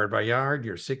 Yard by yard,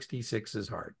 your 66 is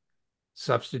hard.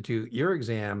 Substitute your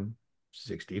exam,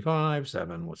 65,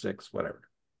 7, 6, whatever.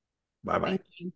 Bye-bye. Thank you.